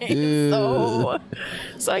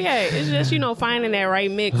 So yeah, it's just finding that right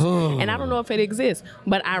mix, and I don't know if it exists.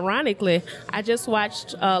 But ironically, I just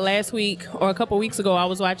watched last week or a couple weeks ago. I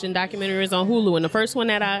was watching documentaries on Hulu, and the first one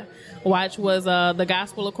that I watched was The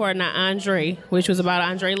Gospel According to Andre, which was about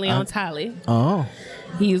Andre Leon Talley. Oh,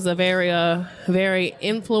 he's a very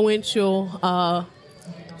influential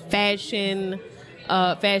fashion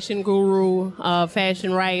guru,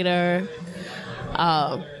 fashion writer.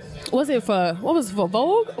 Was it for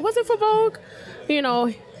Vogue? Was it for Vogue? And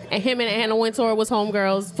him and Anna Wintour was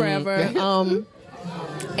homegirls forever.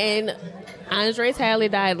 And Andre Talley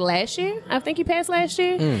died last year. I think he passed last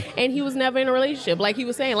year. And he was never in a relationship. Like he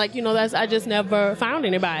was saying, I just never found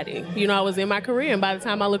anybody. I was in my career, and by the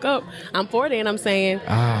time I look up, I'm 40, and I'm saying,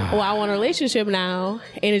 well, I want a relationship now,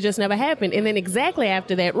 and it just never happened. And then exactly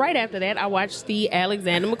after that, right after that, I watched the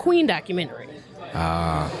Alexander McQueen documentary.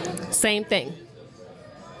 Same thing.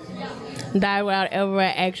 Died without ever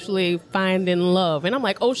actually finding love. And I'm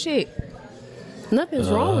like, oh shit. Nothing's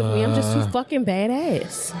wrong with me. I'm just too fucking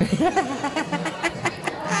badass.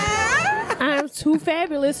 I'm too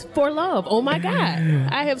fabulous for love. Oh my God.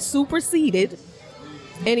 I have superseded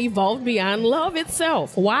and evolved beyond love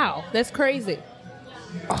itself. Wow. That's crazy.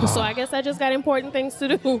 So I guess I just got important things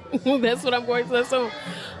to do. That's what I'm going to assume.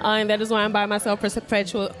 And that is why I'm by myself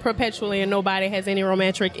perpetually, and nobody has any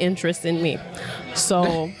romantic interest in me.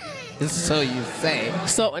 So... So you say.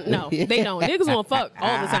 So, no, they don't. Niggas want to fuck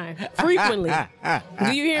all the time. Frequently.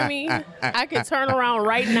 Do you hear me? I could turn around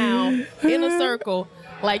right now in a circle.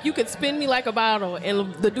 Like, you could spin me like a bottle,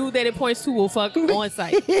 and the dude that it points to will fuck on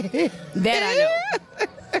sight. That I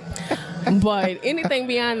know. But anything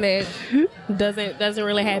beyond that doesn't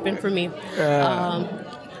really happen for me.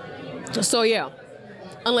 So, yeah.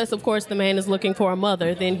 Unless, of course, the man is looking for a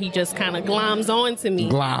mother, then he just kind of gloms on to me.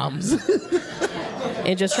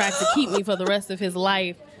 And just tries to keep me for the rest of his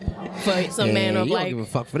life for some man of you like... don't give a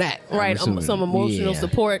fuck for that. Right, some emotional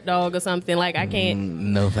support dog or something. Like, I can't...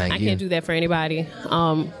 No, thank you. I can't do that for anybody.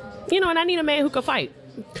 And I need a man who can fight.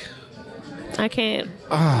 I can't.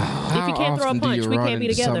 If you can't throw a punch, we can't be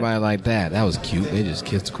together. Somebody like that. That was cute. They just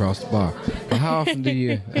kissed across the bar. But how often do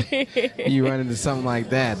you run into something like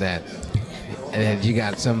that and you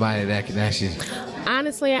got somebody that can actually...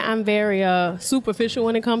 Honestly, I'm very superficial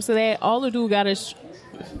when it comes to that. All the dude got is...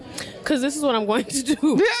 Because this is what I'm going to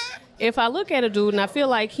do. If I look at a dude and I feel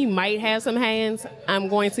like he might have some hands, I'm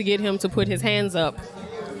going to get him to put his hands up.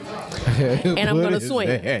 And I'm going to swing.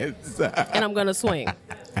 And I'm going to swing.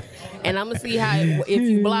 And I'm going to see how, if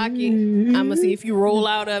you block it, I'm going to see if you roll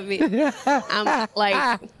out of it. I'm going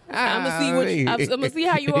to see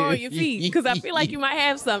how you are on your feet. Because I feel like you might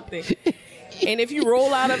have something. And if you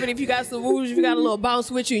roll out of it, if you got some moves, if you got a little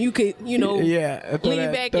bounce with you, you could, lean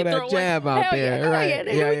back and throw that jab out Hell there. Yeah, right.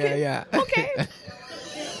 Yeah. Okay.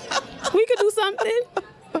 We could do something.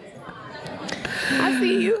 I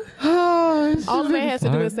see you. All the man has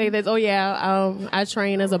to do is say that, I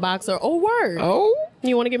train as a boxer. Oh, word. Oh?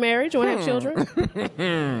 You want to get married? You want to have children?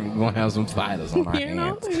 We're going to have some fighters on our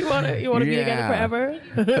hands. You want to be together forever?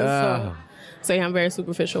 So yeah, I'm very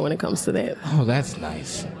superficial when it comes to that. Oh, that's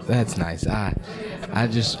nice. That's nice. I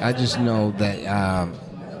just know that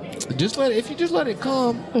if you just let it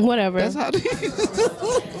come. Whatever. That's how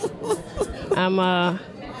I'm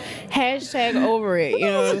hashtag over it. You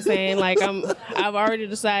know what I'm saying? Like I've already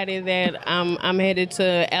decided that I'm headed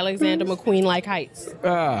to Alexander McQueen like heights.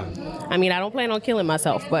 I mean, I don't plan on killing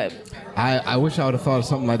myself, but I wish I would have thought of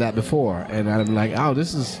something like that before, and I'd been like, oh,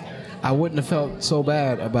 this is. I wouldn't have felt so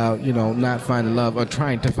bad about, not finding love or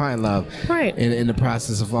trying to find love. Right. In the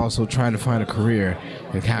process of also trying to find a career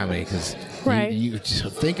in comedy. Because you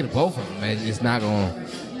just thinking of both of them, man, it's not going to...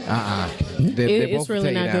 It's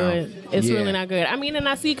really not good. It's really not good. I mean, and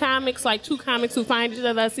I see comics, like two comics who find each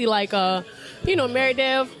other. I see like, Mary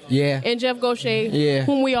Dev and Jeff Gaucher,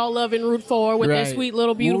 whom we all love and root for with their sweet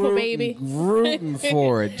little beautiful baby. Rooting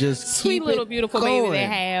for it. Just sweet little beautiful baby they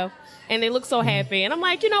have. And they look so happy. And I'm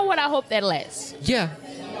like, you know what? I hope that lasts. Yeah,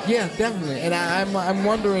 definitely. And I'm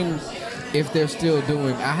wondering if they're still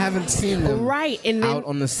doing... I haven't seen them out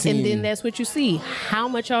on the scene. And then that's what you see. How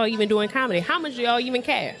much y'all even doing comedy? How much do y'all even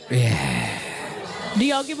care? Yeah. Do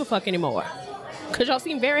y'all give a fuck anymore? Because y'all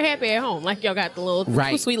seem very happy at home. Like y'all got the little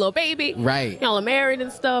sweet little baby. Right. Y'all are married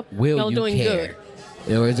and stuff. Y'all are doing care?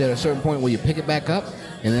 Good. Or is there a certain point where you pick it back up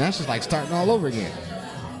and then that's just like starting all over again?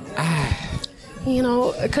 You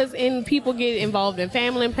know, because people get involved in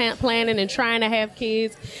family planning and trying to have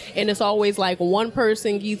kids, and it's always like one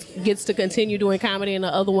person gets to continue doing comedy and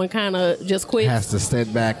the other one kind of just quits. Has to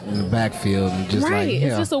step back in the backfield and just right. like,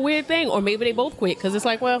 It's just a weird thing. Or maybe they both quit because it's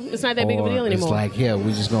like, well, it's not that big of a deal anymore. It's like, yeah,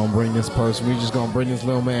 we're just gonna bring this person, we're just gonna bring this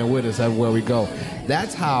little man with us everywhere we go.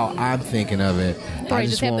 That's how I'm thinking of it. Right,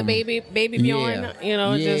 just have the baby Bjorn, you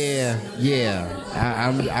know,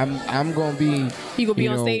 I'm gonna be. You gonna be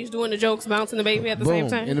on stage doing the jokes, bouncing the baby at the same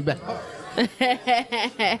time. In the back.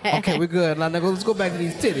 Okay, we're good. Now let's go back to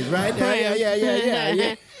these titties, right?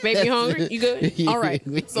 Yeah. Baby, you hungry? You good? All right.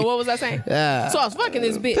 So what was I saying? So I was fucking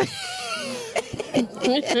this bitch.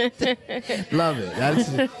 Love it.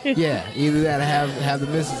 Either that or have the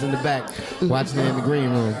missus in the back watching it in the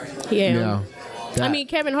green room. Yeah. You know, I mean,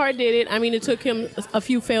 Kevin Hart did it. I mean, it took him a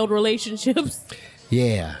few failed relationships.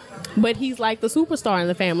 Yeah. But he's like the superstar in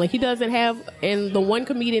the family. He doesn't have, and the one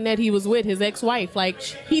comedian that he was with, his ex-wife, like,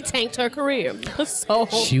 he tanked her career. So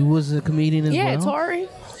she was a comedian as well? Yeah, Tori.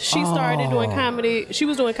 She started doing comedy. She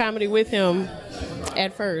was doing comedy with him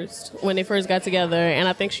at first when they first got together, and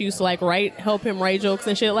I think she used to like help him write jokes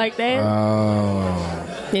and shit like that.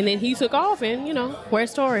 And then he took off, and you know,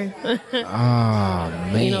 where's Tori?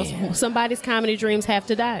 Man. You know, somebody's comedy dreams have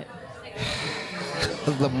to die.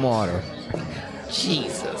 The martyr.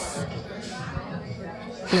 Jesus.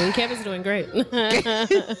 And Kevin's doing great. Kevin's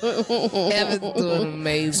doing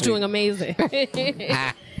amazing. He's doing amazing.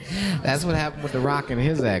 That's what happened with The Rock and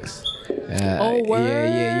his ex. Word?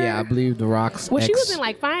 Yeah. I believe The Rock's ex. She was in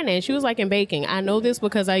like finance. She was like in baking. I know this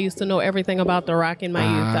because I used to know everything about The Rock in my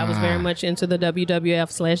youth. I was very much into the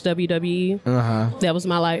WWF/WWE. That was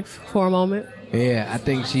my life for a moment. Yeah, I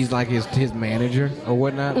think she's like his manager or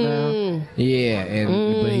whatnot now. Yeah,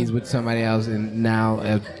 but he's with somebody else, and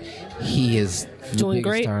now he is doing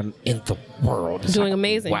great in the world. It's doing like,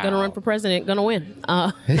 amazing. wow. Gonna run for president. Gonna win.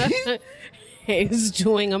 He's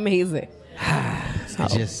doing amazing. I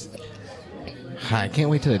can't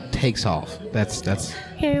wait till it takes off. That's.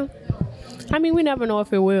 Yeah. I mean, we never know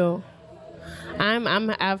if it will.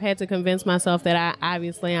 I've had to convince myself that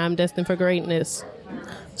I'm destined for greatness.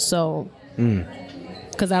 So.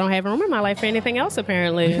 Because I don't have room in my life for anything else.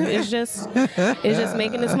 Apparently, it's just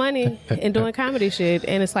making this money and doing comedy shit,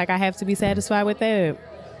 and it's like I have to be satisfied with that.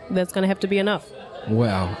 That's gonna have to be enough.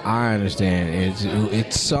 Well, I understand.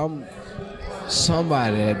 It's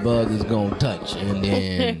somebody that bug is gonna touch, and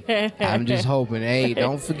then I'm just hoping, hey,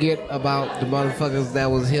 don't forget about the motherfuckers that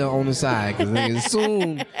was here on the side, because as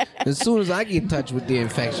soon as I get in touch with the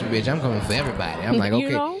infection, bitch, I'm coming for everybody. I'm like,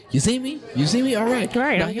 okay, you see me? All right.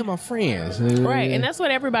 Now here my friends. Right, and that's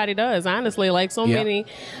what everybody does, honestly. Like so many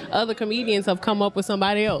other comedians have come up with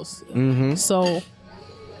somebody else. So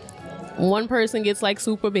one person gets like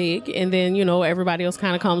super big, and then you know everybody else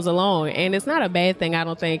kind of comes along, and it's not a bad thing. I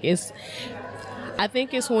don't think I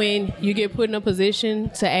think it's when you get put in a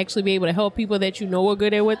position to actually be able to help people that you know are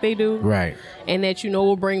good at what they do. Right. And that you know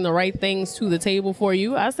will bring the right things to the table for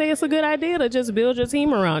you. I say it's a good idea to just build your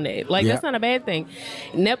team around it. Like, that's not a bad thing.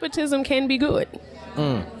 Nepotism can be good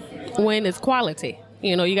when it's quality.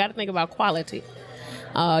 You know, you got to think about quality.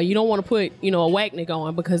 You don't want to put, you know, a whack nigga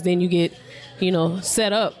on because then you get, you know,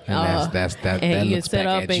 set up. And and you get set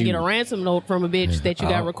up and get a ransom note from a bitch that you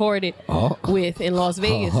got recorded with in Las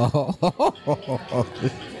Vegas.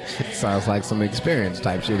 Sounds like some experience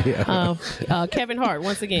type shit here. Kevin Hart,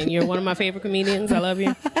 once again, you're one of my favorite comedians. I love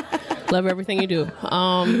you. Love everything you do.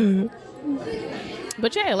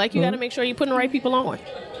 But yeah, like you got to make sure you're putting the right people on.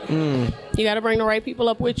 You got to bring the right people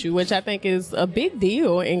up with you, which I think is a big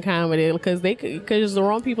deal in comedy because the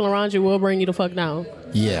wrong people around you will bring you the fuck down.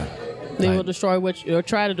 Yeah. They will destroy or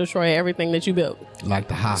try to destroy everything that you built. Like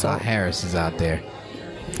the Ha Harris is out there.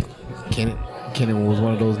 Kenny was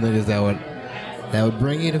one of those niggas that would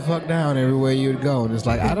bring you the fuck down everywhere you would go, and it's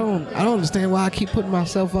like I don't understand why I keep putting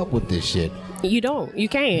myself up with this shit. You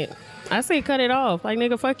can't. I say cut it off. Like,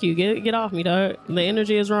 nigga, fuck you. Get off me, dog. The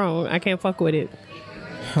energy is wrong. I can't fuck with it.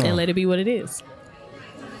 And let it be what it is.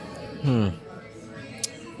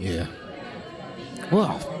 Yeah.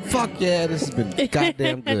 Well, fuck yeah, this has been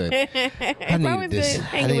goddamn good. I needed this.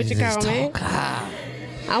 Hanging with your Carl, man.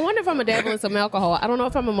 I wonder if I'm a dabble in some alcohol. I don't know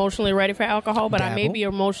if I'm emotionally ready for alcohol, but I may be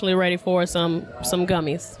emotionally ready for some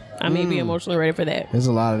gummies. I may be emotionally ready for that. There's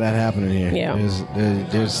a lot of that happening here. Yeah.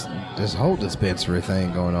 There's this whole dispensary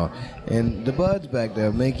thing going on, and the buds back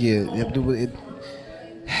there make you do it.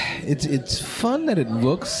 it's fun that it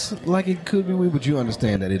looks like it could be weed, but you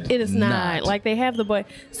understand that it is not. Like they have the boy.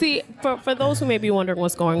 See, for those who may be wondering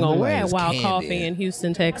what's going on, we're at Wild Coffee in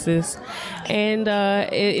Houston, Texas, and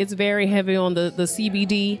it's very heavy on the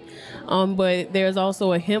CBD, but there's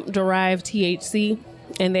also a hemp-derived THC.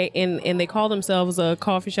 And they call themselves a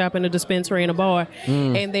coffee shop and a dispensary and a bar,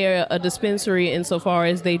 and they're a dispensary insofar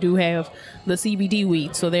as they do have the CBD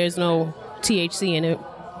weed, so there's no THC in it,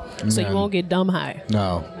 so you won't get dumb high.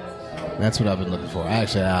 No, that's what I've been looking for.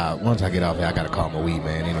 Actually, once I get off here, I gotta call my weed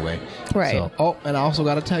man anyway. Right. So, and I also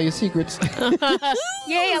gotta tell you secrets.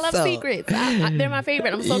 Yay, I love secrets. They're my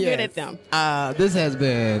favorite. I'm so good at them. This has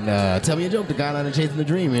been Tell Me a Joke, the guideline of chasing the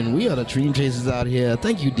dream, and we are the dream chasers out here.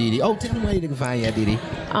 Thank you, Dede. Oh, tell me where you can find you at, Dede.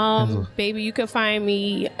 Baby, you can find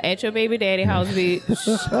me at your baby daddy house, bitch.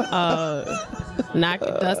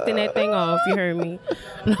 Dusting that thing off. You heard me.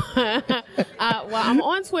 Well, I'm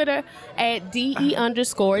on Twitter at DE_T,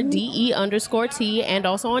 and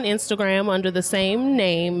also on Instagram under the same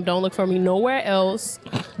name. Don't look for me nowhere else.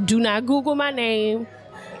 Do not Google my name.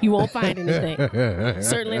 You won't find anything.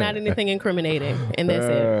 Certainly not anything incriminating. And that's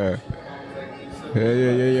it.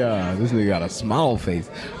 Yeah. This nigga got a smile face.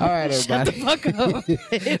 All right, everybody. Shut the fuck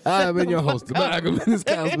up. I've been your host, the Malcolm, and this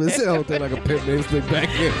councilman. Sit out there like a pimp named Slick back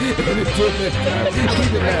here. And until next time,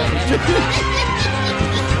 keep it laughing.